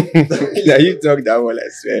 Now you talk that one, I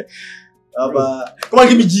swear. Come on,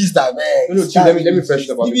 give me gist, man. No, chill, let me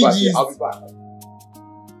freshen up. I'll be back. gist. I'll be back.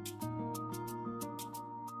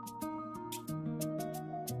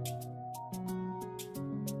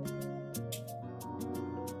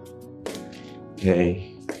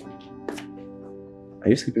 Hey. Are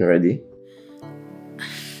you sleeping already?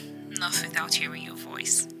 Not without hearing your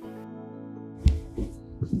voice.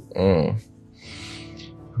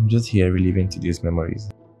 I'm just here reliving today's memories.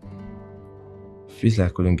 Feels like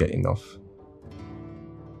I couldn't get enough.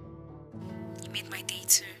 You made my day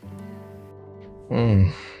too.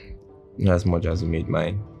 Not as much as you made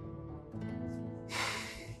mine.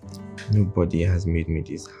 Nobody has made me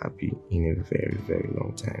this happy in a very, very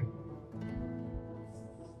long time.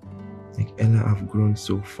 Like, Ella, I've grown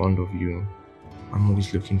so fond of you. I'm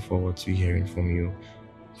always looking forward to hearing from you.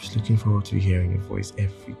 Just looking forward to hearing your voice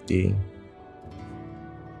every day.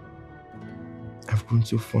 I've grown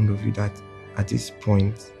so fond of you that at this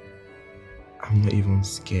point, I'm not even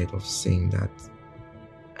scared of saying that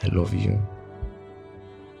I love you.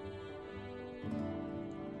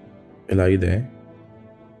 Ella, are you there?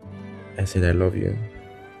 I said I love you.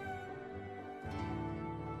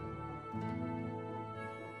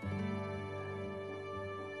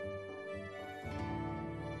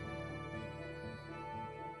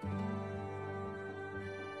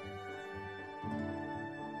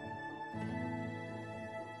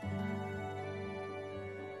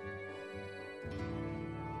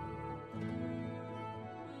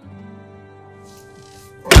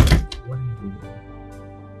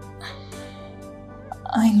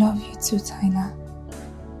 I love you too, Tyler.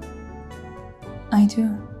 I do.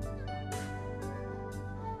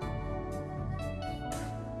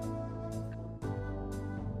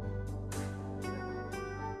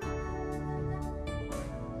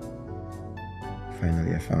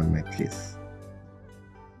 Finally, I found my place.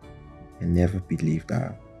 I never believed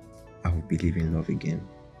that I would believe in love again.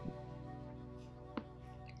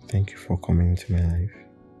 Thank you for coming into my life.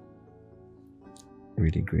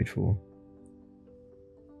 Really grateful.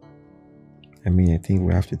 I mean, I think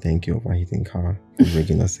we have to thank your overheating car for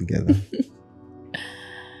bringing us together.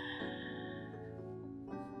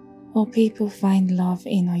 Well, people find love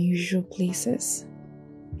in unusual places.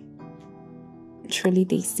 Truly,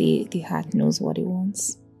 they say the heart knows what it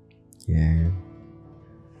wants. Yeah,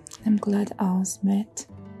 I'm glad ours met.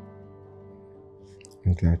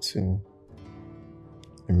 I'm glad too.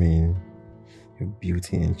 I mean, your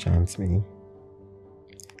beauty enchants me.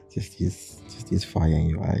 Just this fire in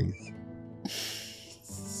your eyes.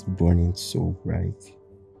 It's burning so bright.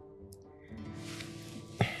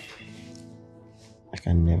 I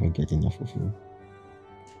can never get enough of you.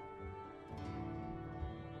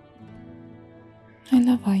 I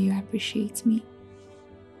love how you appreciate me.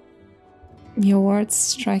 Your words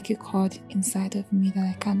strike a chord inside of me that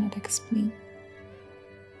I cannot explain.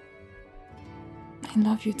 I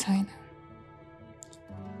love you, Tyler.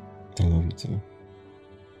 I love you too.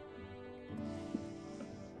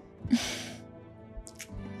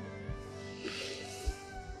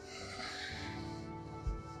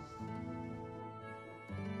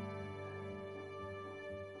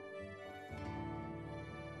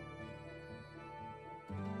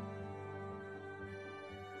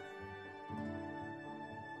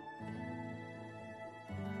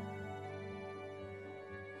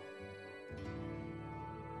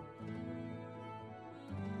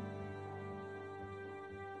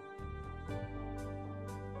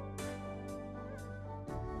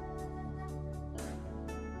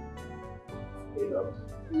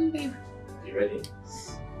 Babe. You ready?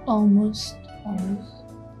 Almost.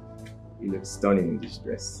 You look stunning in this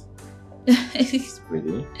dress. It's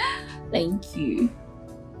pretty. Thank you.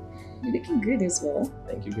 You're looking good as well.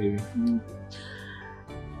 Thank you, baby.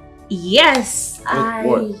 Yes,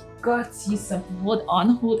 What? I got you some. Hold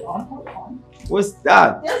on. What's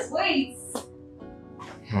that? Just wait.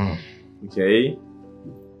 Okay.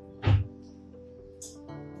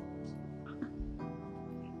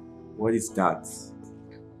 What is that?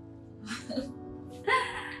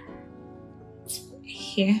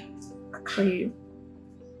 Here, for you.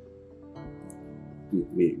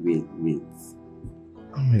 Wait.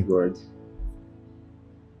 Oh my god.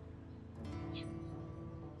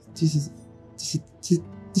 This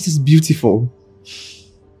is beautiful.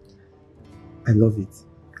 I love it.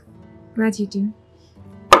 Glad you do.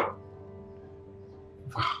 Wow.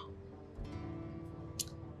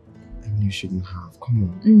 I mean, you shouldn't have.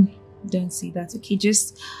 Come on. Don't say that, okay?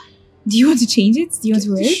 Just, do you want to change it? Do you want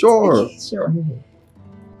to wear it? Sure. Okay, sure. Come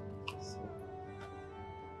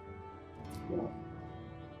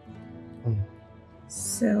on.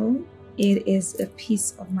 So, it is a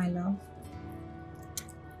piece of my love.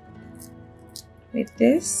 With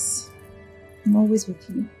this, I'm always with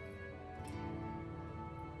you.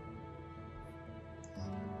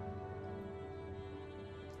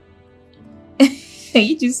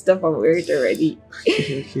 You just stop and wear it already.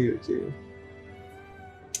 Okay.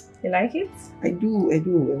 You like it? I do. I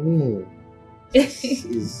mean, this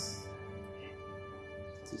is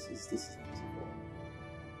beautiful.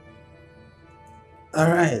 All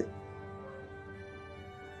right.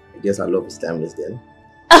 I guess our love is timeless then.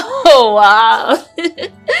 Oh, wow.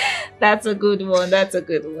 That's a good one. I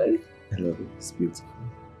love it. It's beautiful.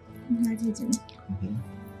 How do you do?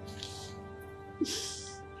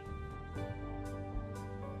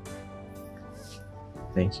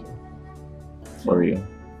 Thank you. For real.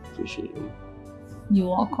 Appreciate it. You're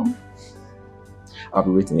welcome. I'll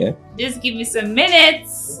be waiting, yeah? Just give me some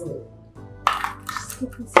minutes. Just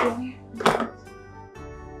keep this here.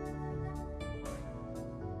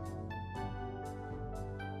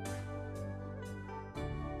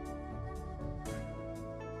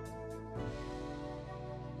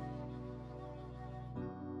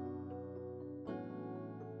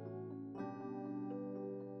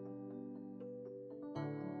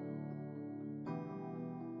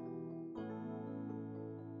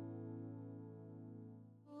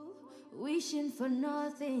 Wishing for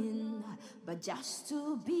nothing but just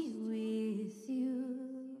to be with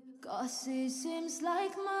you. 'Cause it seems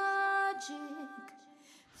like magic,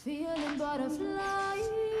 feeling butterflies.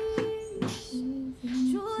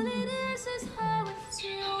 Truly, this is how it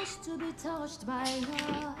feels to be touched by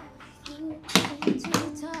love. To be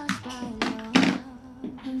touched by love.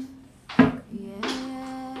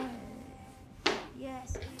 Yeah.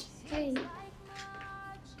 Yes, it feels like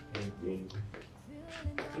magic. I think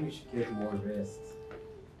we should get more rest.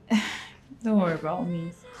 Don't worry about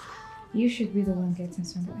me. You should be the one getting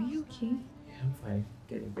some. Are you okay? Yeah, I'm fine.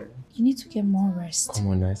 Getting better. You need to get more rest. Come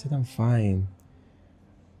on, I said I'm fine.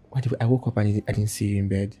 I woke up and I didn't see you in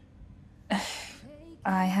bed.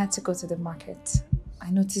 I had to go to the market. I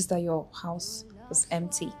noticed that your house was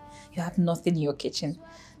empty. You had nothing in your kitchen.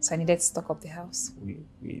 So I needed to stock up the house. You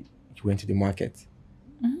went to the market.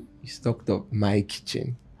 Mhm. You stocked up my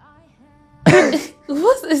kitchen.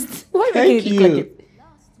 What is? Why Thank did it look like you. it?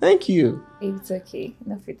 Thank you. It's okay.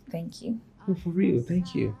 Enough with thank you. Oh, for real,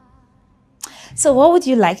 thank you. So what would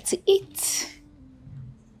you like to eat?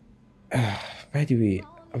 By the way,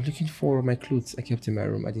 I'm looking for my clothes I kept in my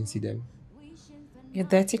room. I didn't see them. Your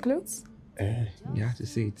dirty clothes? You have to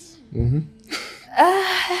say it.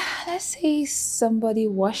 Let's say somebody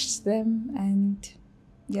washed them and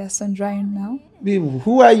they're sun drying now. Babe,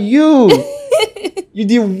 who are you? You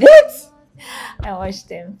did what? I washed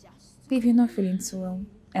them. Babe, you're not feeling too well.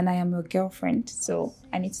 And I am your girlfriend, so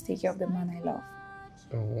I need to take care of the man I love.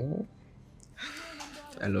 Oh.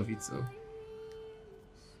 I love it so.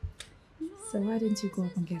 So why don't you go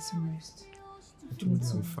up and get some rest? I told you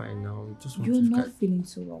I'm fine now. I just want You're to not feeling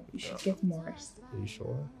so well. You should get more rest. Are you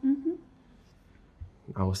sure? Mm-hmm.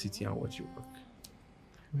 I will sit here and watch you work.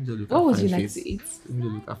 Let me just look What at would fine you like face. to eat? Let me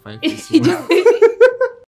just look at fine face.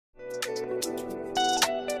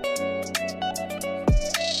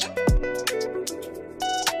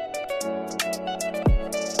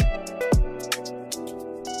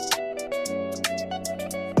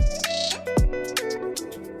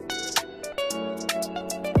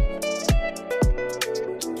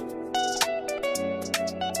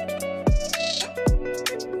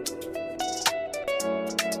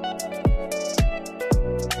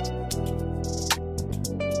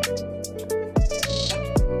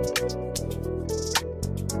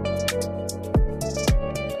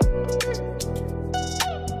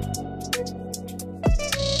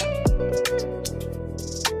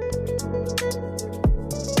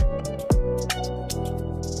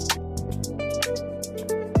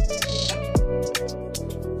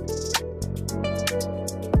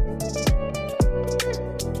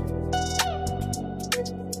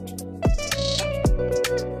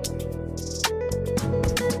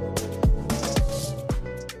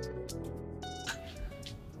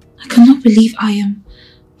 I cannot believe I am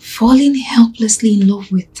falling helplessly in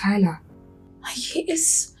love with Tyler.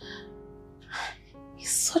 He's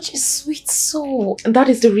such a sweet soul. And that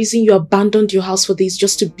is the reason you abandoned your house for this,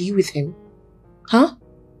 just to be with him? Huh?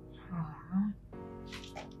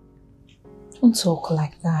 Don't talk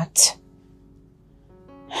like that.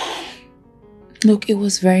 Look, it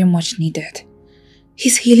was very much needed.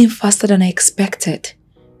 He's healing faster than I expected.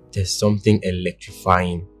 There's something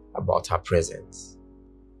electrifying about her presence.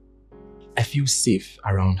 I feel safe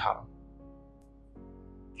around her.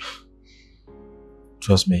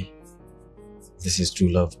 Trust me. This is true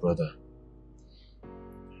love, brother.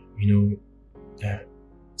 You know,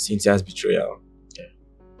 Cynthia's betrayal,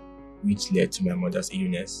 which led to my mother's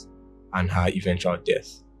illness and her eventual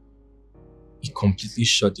death, it completely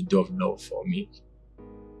shut the door of love for me.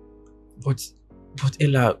 But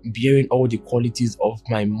Ella, bearing all the qualities of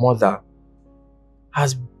my mother,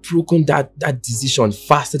 has broken that decision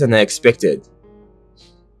faster than I expected.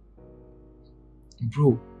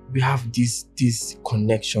 Bro, we have this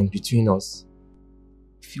connection between us.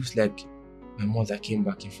 It feels like my mother came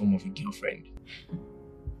back in form of a girlfriend.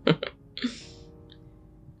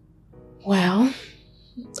 Well,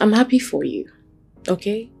 I'm happy for you,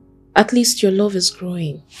 okay? At least your love is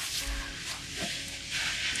growing.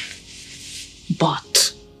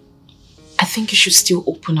 But I think you should still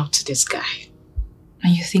open up to this guy.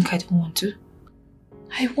 And you think I don't want to?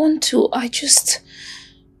 I want to.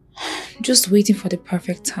 Just waiting for the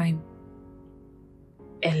perfect time.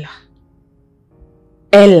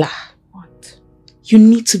 Ella. What? You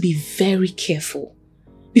need to be very careful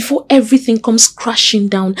before everything comes crashing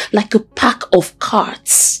down like a pack of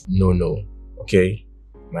cards. No, okay?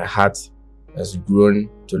 My heart has grown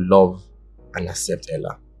to love and accept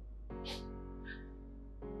Ella.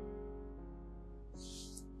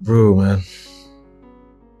 Bro, man.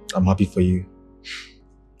 I'm happy for you.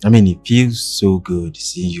 I mean, it feels so good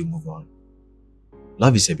seeing you move on.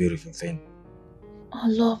 Love is a beautiful thing. Our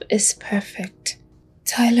love is perfect.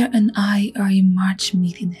 Tyler and I are a match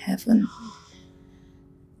made in heaven.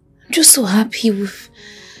 I'm just so happy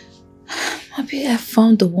I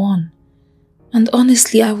found the one. And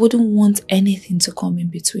honestly, I wouldn't want anything to come in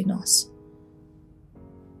between us.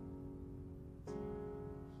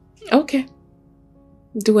 Okay.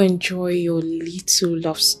 Do enjoy your little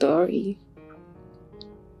love story.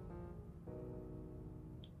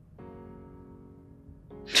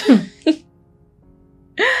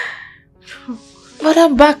 But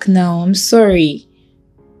I'm back now, I'm sorry.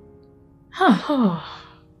 Huh.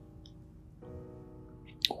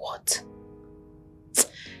 What?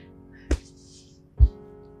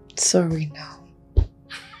 Sorry now.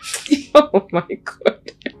 Oh my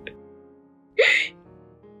God.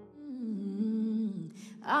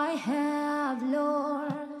 I have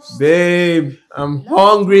lost Babe, I'm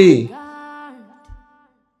hungry. guard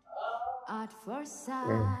at first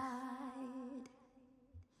sight.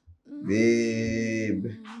 Babe.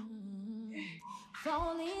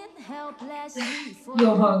 Falling helplessly for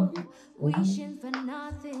You're you, hungry. wishing for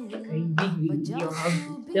nothing but just You're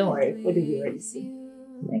hungry. to Don't worry, be food will be ready with soon.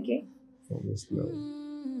 you. Okay? Almost now.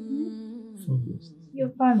 Mm. Almost. You're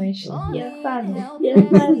famished. Falling You're famished. helplessly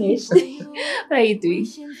You're famished. for you, What are you doing?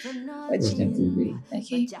 wishing for What you going to nothing do?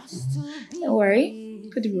 Okay? but just to be Don't worry.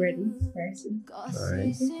 with Food will be ready you. very soon. 'Cause Alright,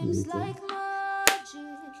 it seems later. like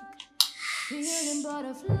magic, feeling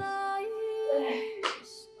butterflies,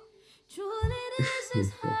 truly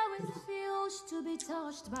is how it feels to be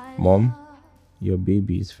touched by Mom, love. your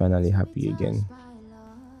baby is finally happy again.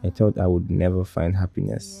 I thought I would never find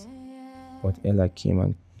happiness, but Ella came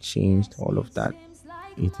and changed all of that.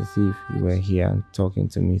 It's as if you were here and talking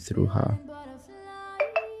to me through her.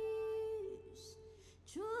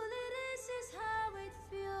 Truly, this is how it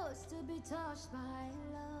feels to be touched by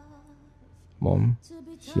love. Mom,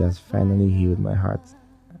 she has finally healed my heart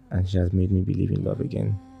and she has made me believe in love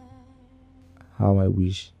again. How I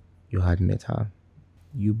wish you had met her.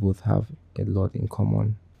 You both have a lot in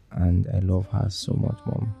common and I love her so much,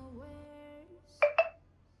 Mom.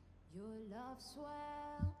 Your love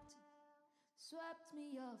swept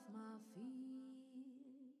me off my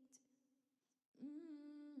feet.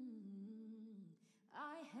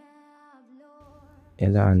 I have, Lord,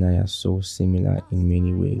 Ella and I are so similar in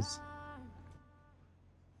many ways.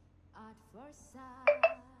 at first sight.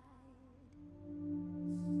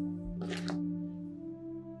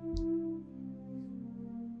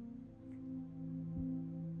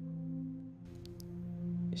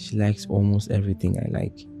 She likes almost everything I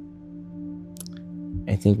like.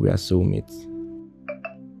 I think we are soulmates.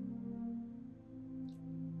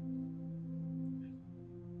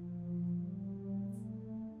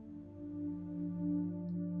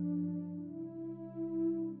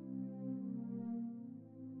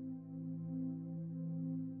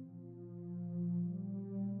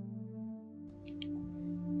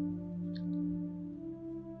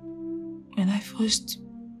 When I first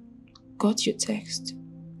got your text,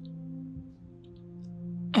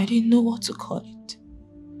 I didn't know what to call it.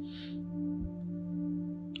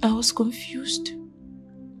 I was confused.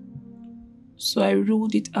 So I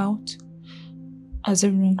ruled it out as a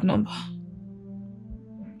wrong number.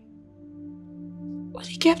 But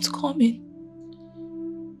it kept coming.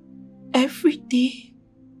 Every day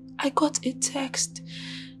I got a text.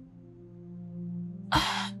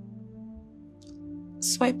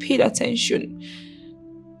 So I paid attention.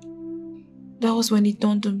 That was when it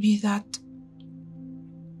dawned on me that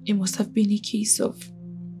it must have been a case of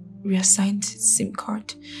reassigned SIM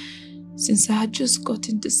card, since I had just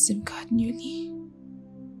gotten the SIM card newly.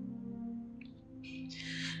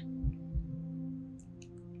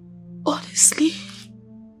 Honestly,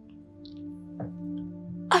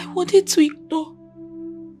 I wanted to ignore.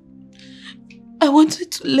 I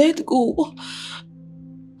wanted to let go.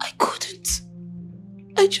 I couldn't.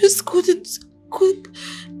 I just couldn't.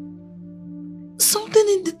 Something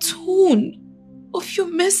in the tone of your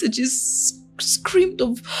messages screamed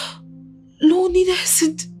of loneliness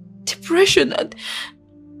and depression, and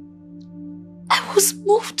I was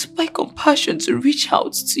moved by compassion to reach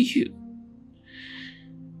out to you.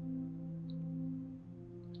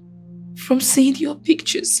 From seeing your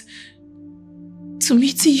pictures to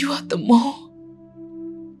meeting you at the mall,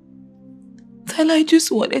 Tyler, I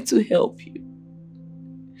just wanted to help you.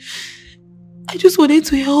 I just wanted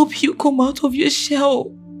to help you come out of your shell.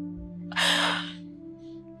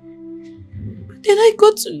 But then I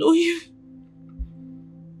got to know you.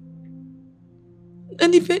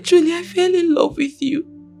 And eventually I fell in love with you.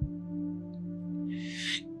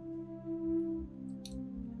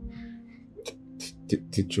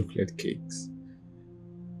 The chocolate cakes,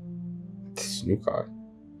 the snooker,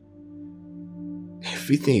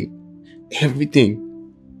 everything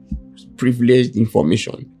was privileged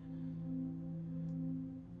information.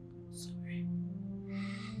 Sorry.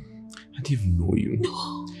 I don't even know you.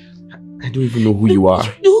 No. I don't even know who you are.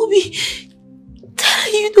 You know me.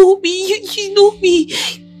 You know me. You know me.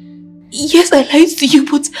 Yes, I lied to you,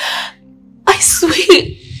 but I swear,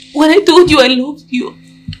 when I told you I loved you,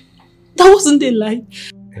 that wasn't a lie.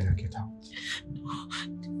 Ella, get out.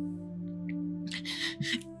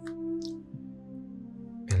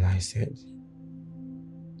 Ella, I said,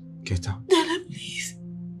 get out. Ella, please.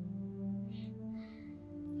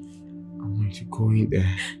 I'm going to go in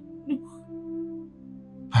there,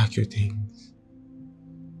 pack your things,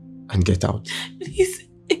 and get out. Please,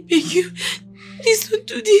 I beg you. Please don't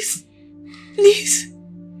do this. Please.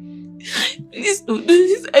 Please don't do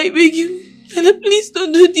this. I beg you. Ella, please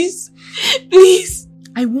don't do this. Please.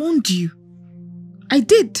 I warned you. I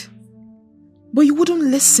did. But you wouldn't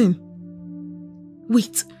listen.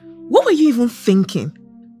 Wait, what were you even thinking?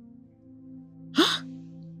 Huh?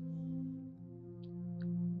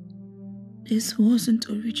 This wasn't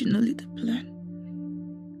originally the plan.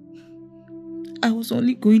 I was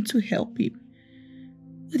only going to help him.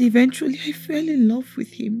 But eventually I fell in love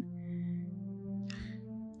with him.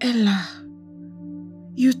 Ella,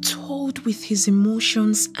 you told with his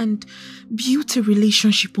emotions and built a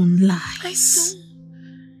relationship on lies.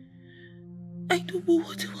 I know, but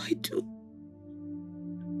what do I do?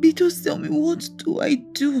 Daddy, just tell me, what do I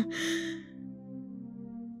do?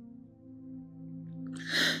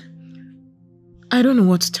 I don't know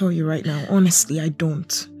what to tell you right now. Honestly, I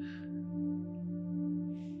don't.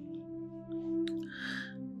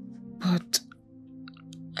 But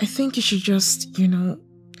I think you should just,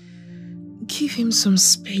 give him some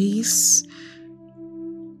space.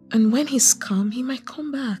 And when he's calm, he might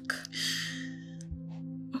come back.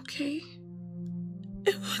 Okay?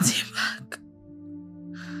 I want him back.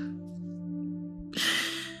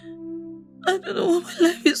 I don't know what my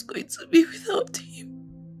life is going to be without him.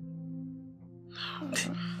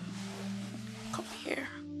 Come here.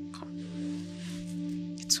 Come.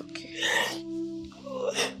 It's okay.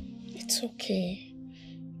 It's okay.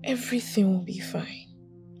 Everything will be fine.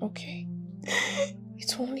 Okay?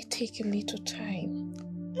 It will only take a little time.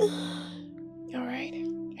 Alright?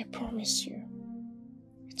 I promise you.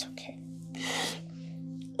 It's okay.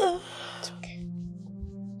 It's okay.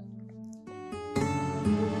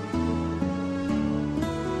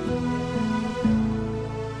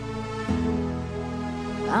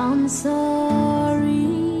 I'm sorry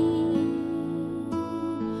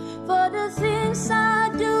for the things I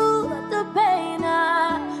do, the pain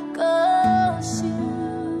I cause you.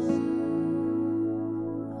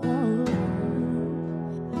 Oh,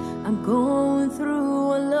 I'm going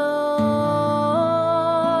through a lot.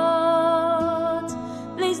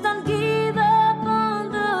 Please don't give up on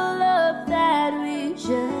the love that we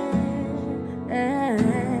share.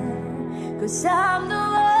 'Cause I'm the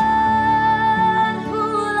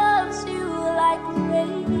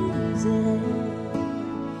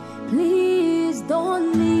please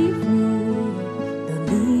don't leave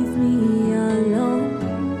me alone.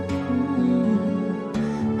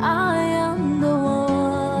 I am the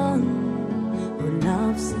one who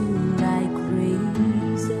loves you like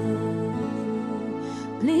crazy.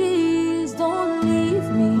 Please don't leave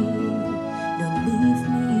me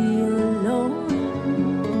alone.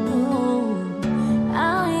 I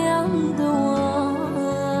am the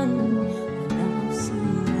one who loves you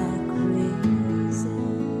like crazy.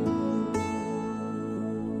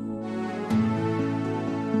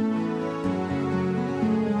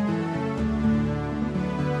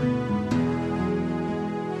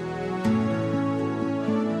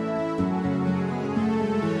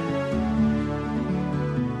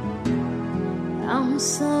 I'm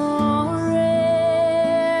sorry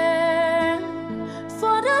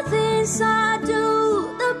for the things I do,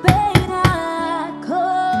 the pain I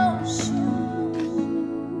cause you.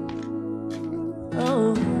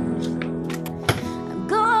 Oh, I'm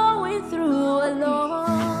going through a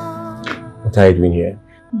lot. What are you doing here?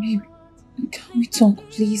 Babe, can we talk,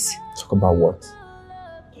 please? Talk about what?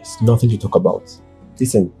 There's nothing to talk about.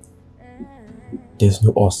 Listen, there's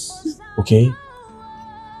no us, okay?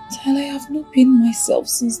 Tyler, I have not been myself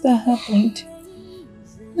since that happened.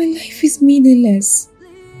 My life is meaningless.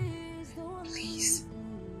 Please.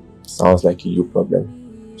 Sounds like a you problem.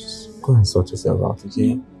 Just go and sort yourself out,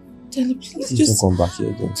 okay? No. Tyler, please, Please just don't come back here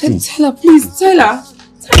again. Please. Tyler, please, Tyler.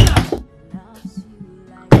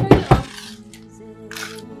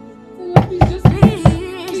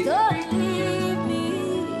 Please don't leave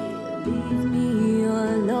me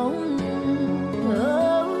alone.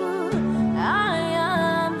 Oh, I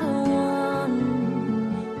am the one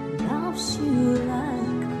who loves you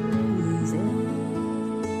like crazy.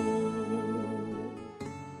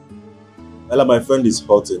 Ella, my friend is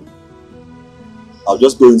hurting. I'll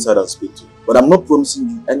just go inside and speak to him. But I'm not promising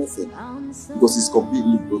you anything because he's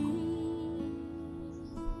completely broken.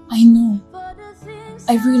 I know.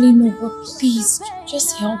 I really know, but please,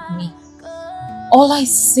 just help me. All I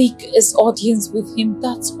seek is audience with him,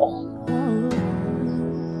 that's all.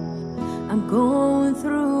 I'm going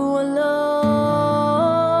through a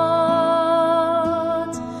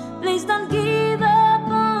lot. Please don't give up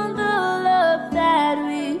on the love that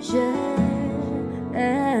we share.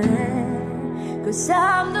 'Cause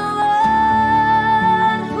I'm the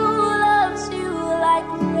one who loves you like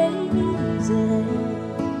crazy.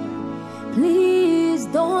 Please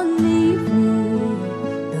don't leave me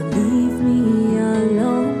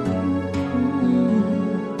alone.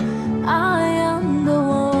 I am the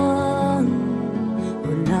one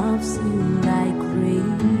who loves you like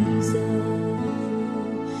crazy.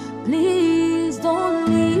 Please don't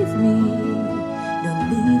leave me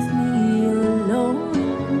alone.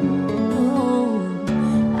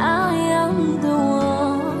 I am the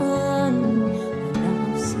one who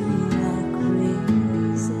loves you like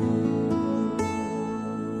crazy.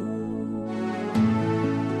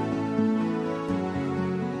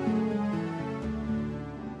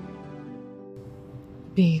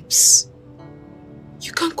 Babes,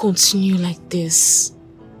 you can't continue like this.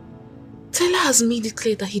 Tyler has made it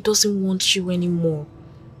clear that he doesn't want you anymore.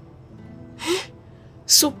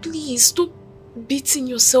 So please, stop beating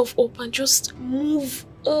yourself up and just move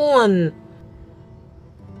on.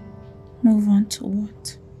 Move on to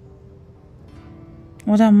what?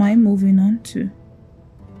 What am I moving on to?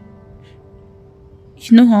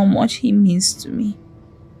 You know how much he means to me.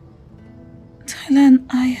 Tyler and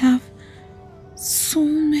I have so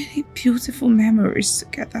many beautiful memories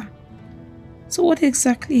together. So what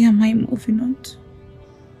exactly am I moving on to?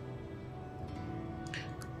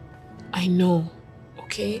 I know,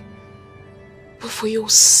 okay? But for your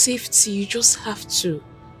safety, you just have to.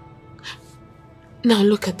 Now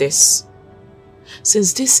look at this.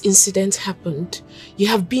 Since this incident happened, you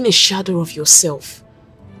have been a shadow of yourself.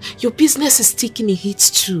 Your business is taking a hit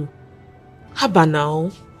too. Haba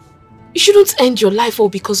now. You shouldn't end your life all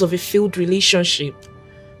because of a failed relationship.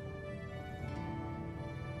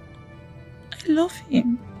 I love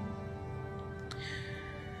him.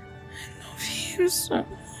 I love him so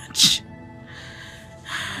much.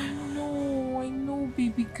 I know,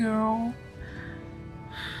 baby girl.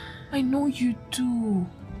 I know you do.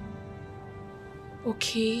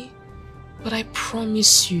 Okay? But I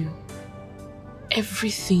promise you,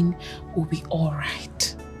 everything will be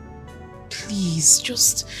alright.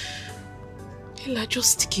 Please, Ella,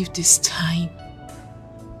 just give this time.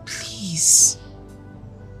 Please.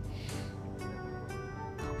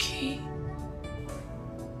 Okay?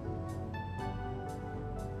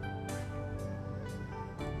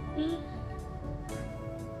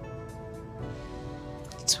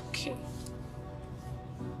 It's okay.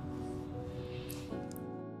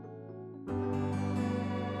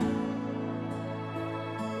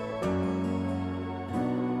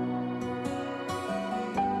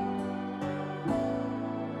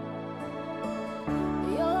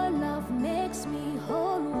 Your love makes me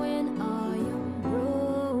whole when I am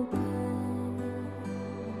broken.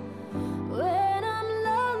 When I'm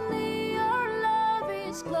lonely, your love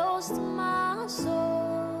is close to my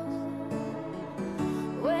soul.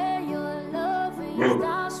 Where your love is,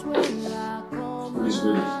 that's where I call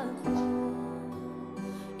my home.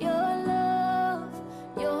 Your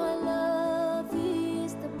love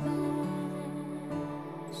is the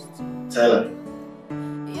best. Tyler,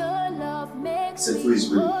 Your love makes Say, me please,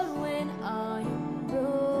 really. whole when I am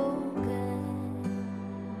broken.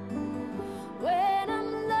 When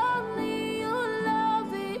I'm lonely, your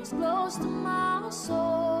love is close to my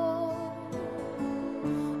soul.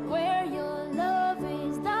 Where your love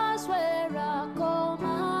is, that's where I call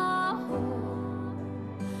my home.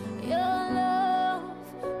 Your love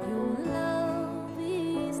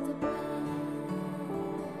is the best.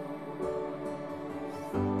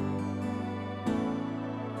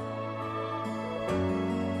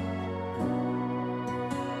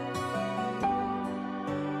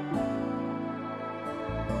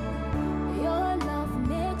 Your love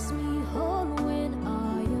makes me whole when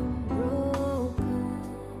I am broken.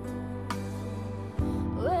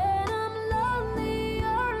 When I'm lonely,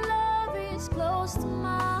 your love is close to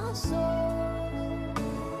my soul.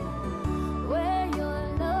 Where your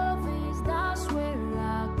love is, that's where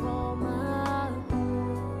I call my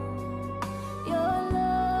home. Your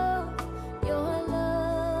love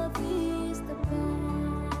is the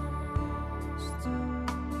best.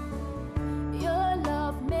 Your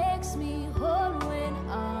love makes me whole when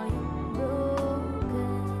I am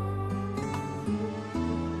broken.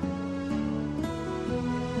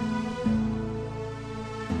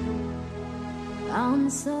 I'm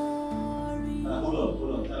sorry Hold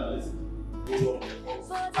on, Tyler, listen. for the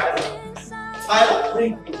things Tyler,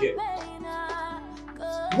 bring me here. when I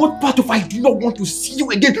go. What part of I do not want to see you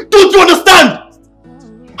again? Don't you understand?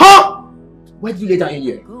 Huh? Why did you lay down in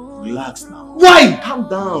here? Relax now. Why? Calm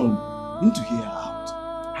down. You need to hear her out.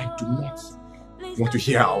 I do not want to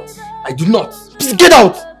hear her out. I do not. Please get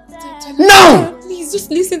out! Now! Please,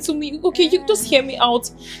 just listen to me. Okay, you just hear me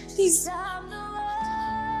out. Please.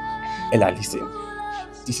 Ella, listen.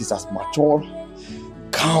 This is as mature,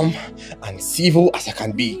 calm, and civil as I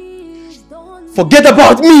can be. Forget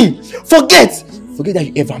about me! Forget that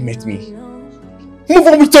you ever met me. Move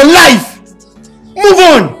on with your life! Move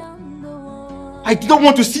on! I do not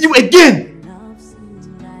want to see you again!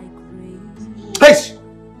 Hey!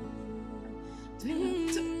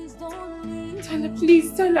 Tyler,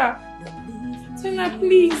 please, Tyler. Tyler,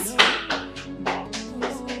 please.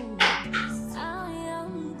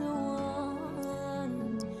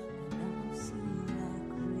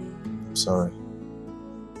 I'm sorry.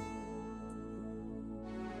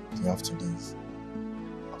 You have to leave.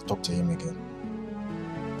 I'll talk to him again.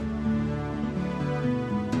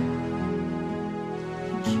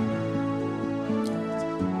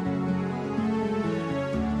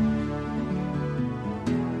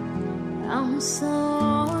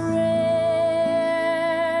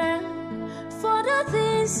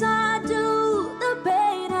 yes, I do. The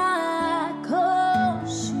pain I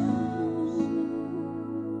cause you.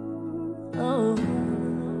 Oh,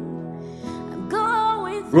 I'm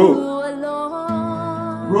going through a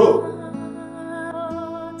lot. Bro.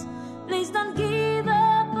 Please don't give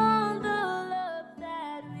up on the love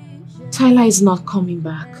that we shared. Tyler is not coming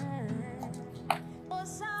back.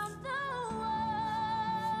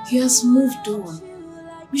 He has moved on.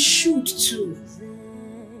 We should too.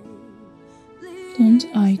 Don't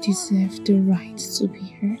I deserve the right to be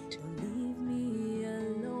heard?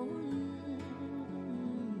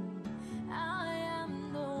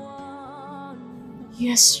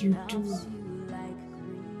 Yes, you do.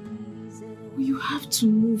 But you have to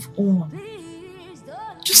move on.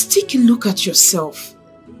 Just take a look at yourself.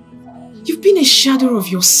 You've been a shadow of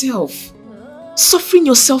yourself. Suffering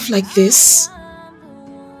yourself like this.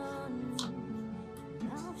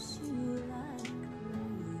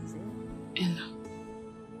 Ella,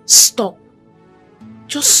 stop.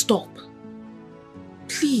 Just stop.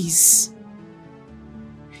 Please.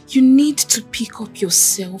 You need to pick up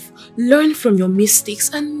yourself, learn from your mistakes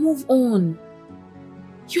and move on.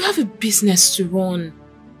 You have a business to run.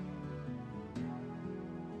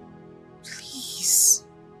 Please.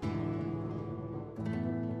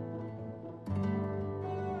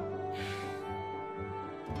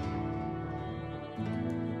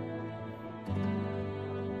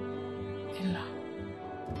 Ella.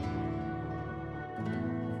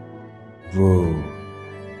 Bro,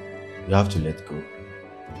 you have to let go.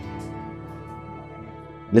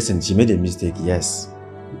 Listen, she made a mistake, yes.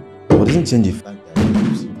 But it doesn't change the fact that she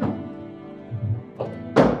loves you.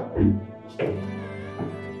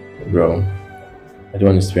 Bro, I don't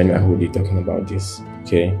want to spend my whole day talking about this,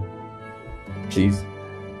 okay? Please.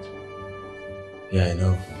 Yeah, I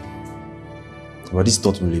know. But this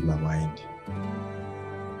thought will leave my mind.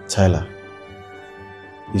 Tyler,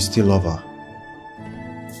 you still love her?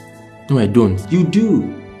 No, I don't. You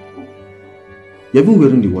do. You're even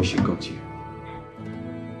wearing the watch she got you.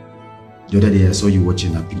 The other day I saw you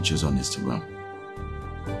watching her pictures on Instagram.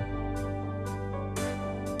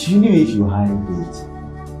 Do you know if you hide it?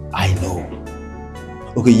 I know.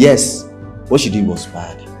 Okay, yes, what she did was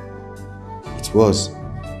bad. It was,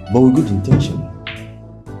 but with good intention.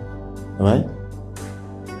 Alright?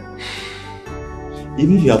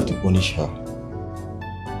 Even if you have to punish her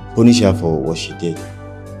for what she did,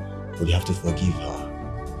 but you have to forgive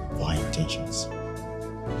her for her intentions.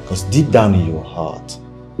 Because deep down in your heart,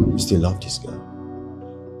 you still love this girl.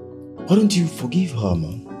 Why don't you forgive her,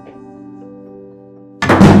 man?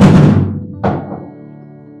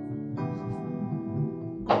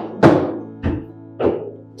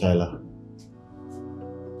 Tyler.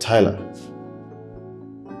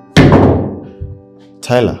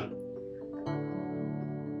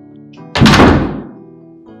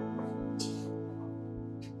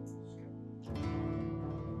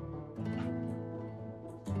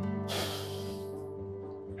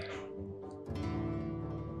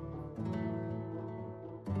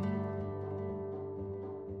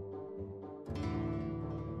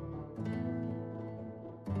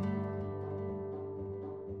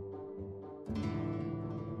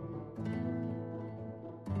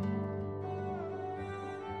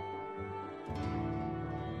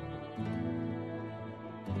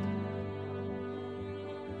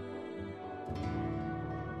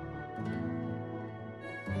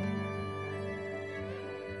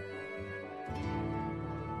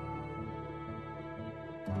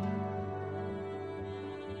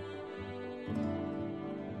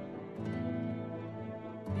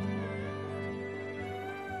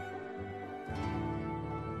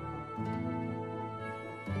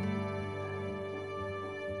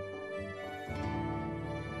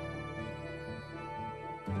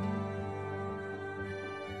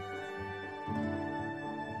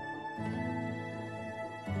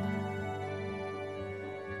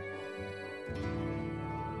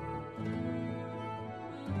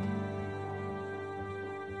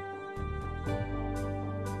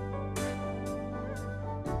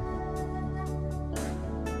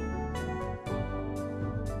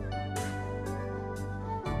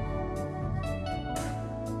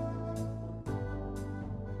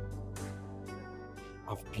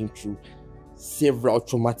 I've been through several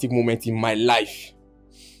traumatic moments in my life.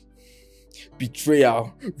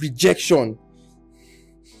 Betrayal, rejection.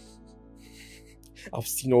 I've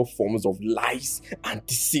seen all forms of lies and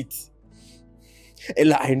deceit.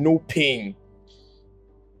 Ella, I know pain.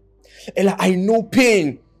 Ella, I know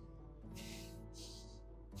pain.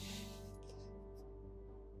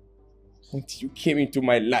 Until you came into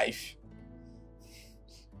my life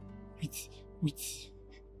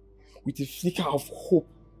with a flicker of hope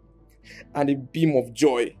and a beam of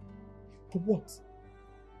joy. But what?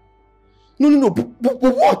 No, but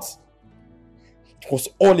what? It was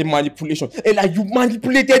all a manipulation. Ella, you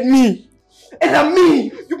manipulated me! Ella,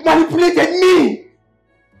 me! You manipulated me!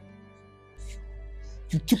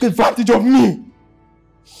 You took advantage of me!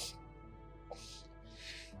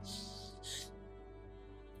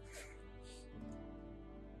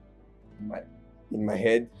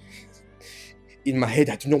 In my head,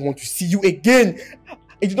 I do not want to see you again.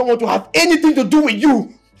 I do not want to have anything to do with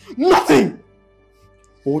you. Nothing.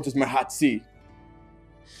 But what does my heart say?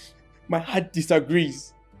 My heart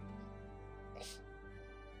disagrees.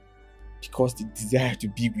 Because the desire to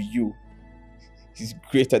be with you is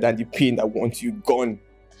greater than the pain that wants you gone.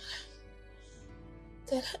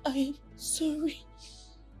 Then I am sorry.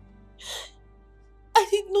 I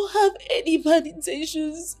did not have any bad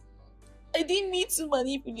intentions. I didn't mean to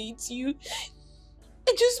manipulate you.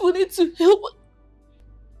 I just wanted to help.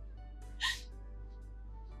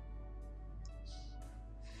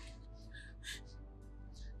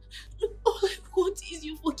 All I want is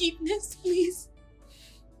your forgiveness, please.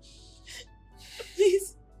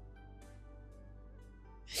 Please.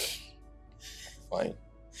 Fine.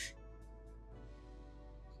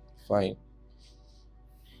 Fine.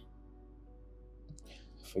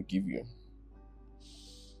 I forgive you.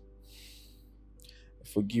 I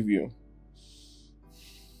forgive you.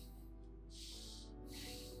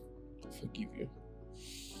 I forgive you.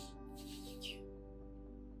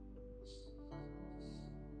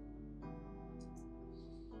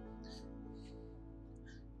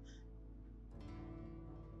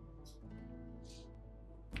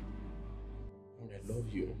 I love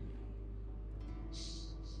you.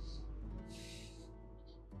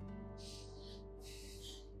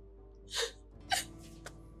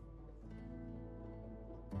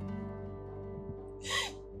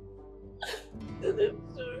 I'm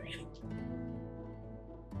sorry.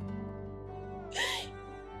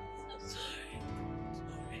 I'm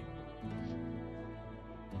sorry.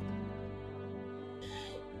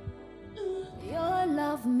 Your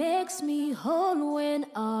love makes me whole when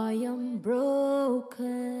I am broken.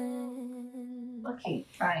 Okay,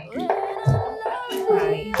 fine. When I'm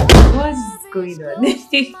Fine. lonely, What's going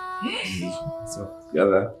on? So,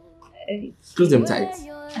 together. Close them tight.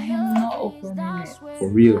 I am not opening it. For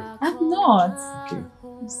real. I'm not. Okay.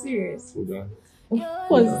 I'm serious. Hold on. What's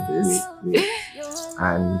Hold on. this? Wait.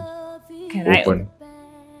 And Can I open.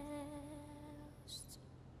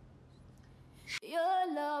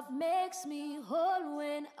 Your love makes me whole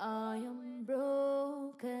when I am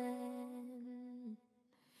broken.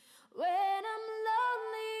 When I'm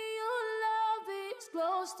lonely, your love is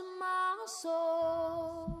close to my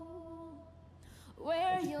soul.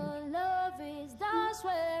 Where your love is, that's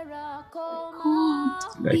where I call my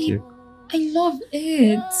Like it. I love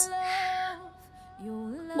it. Your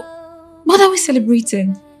love. What are we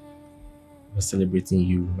celebrating? We're celebrating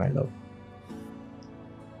you, my love.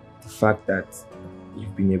 The fact that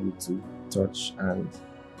you've been able to touch and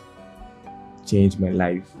change my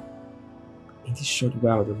life in this short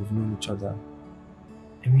while that we've known each other.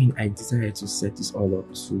 I mean, I decided to set this all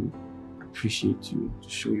up to appreciate you, to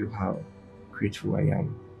show you how grateful I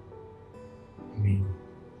am. I mean,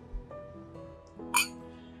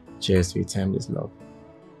 cheers to your timeless love.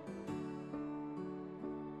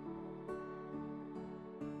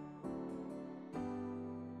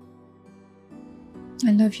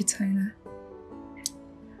 I love you, Tyler.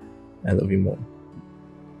 I love you more.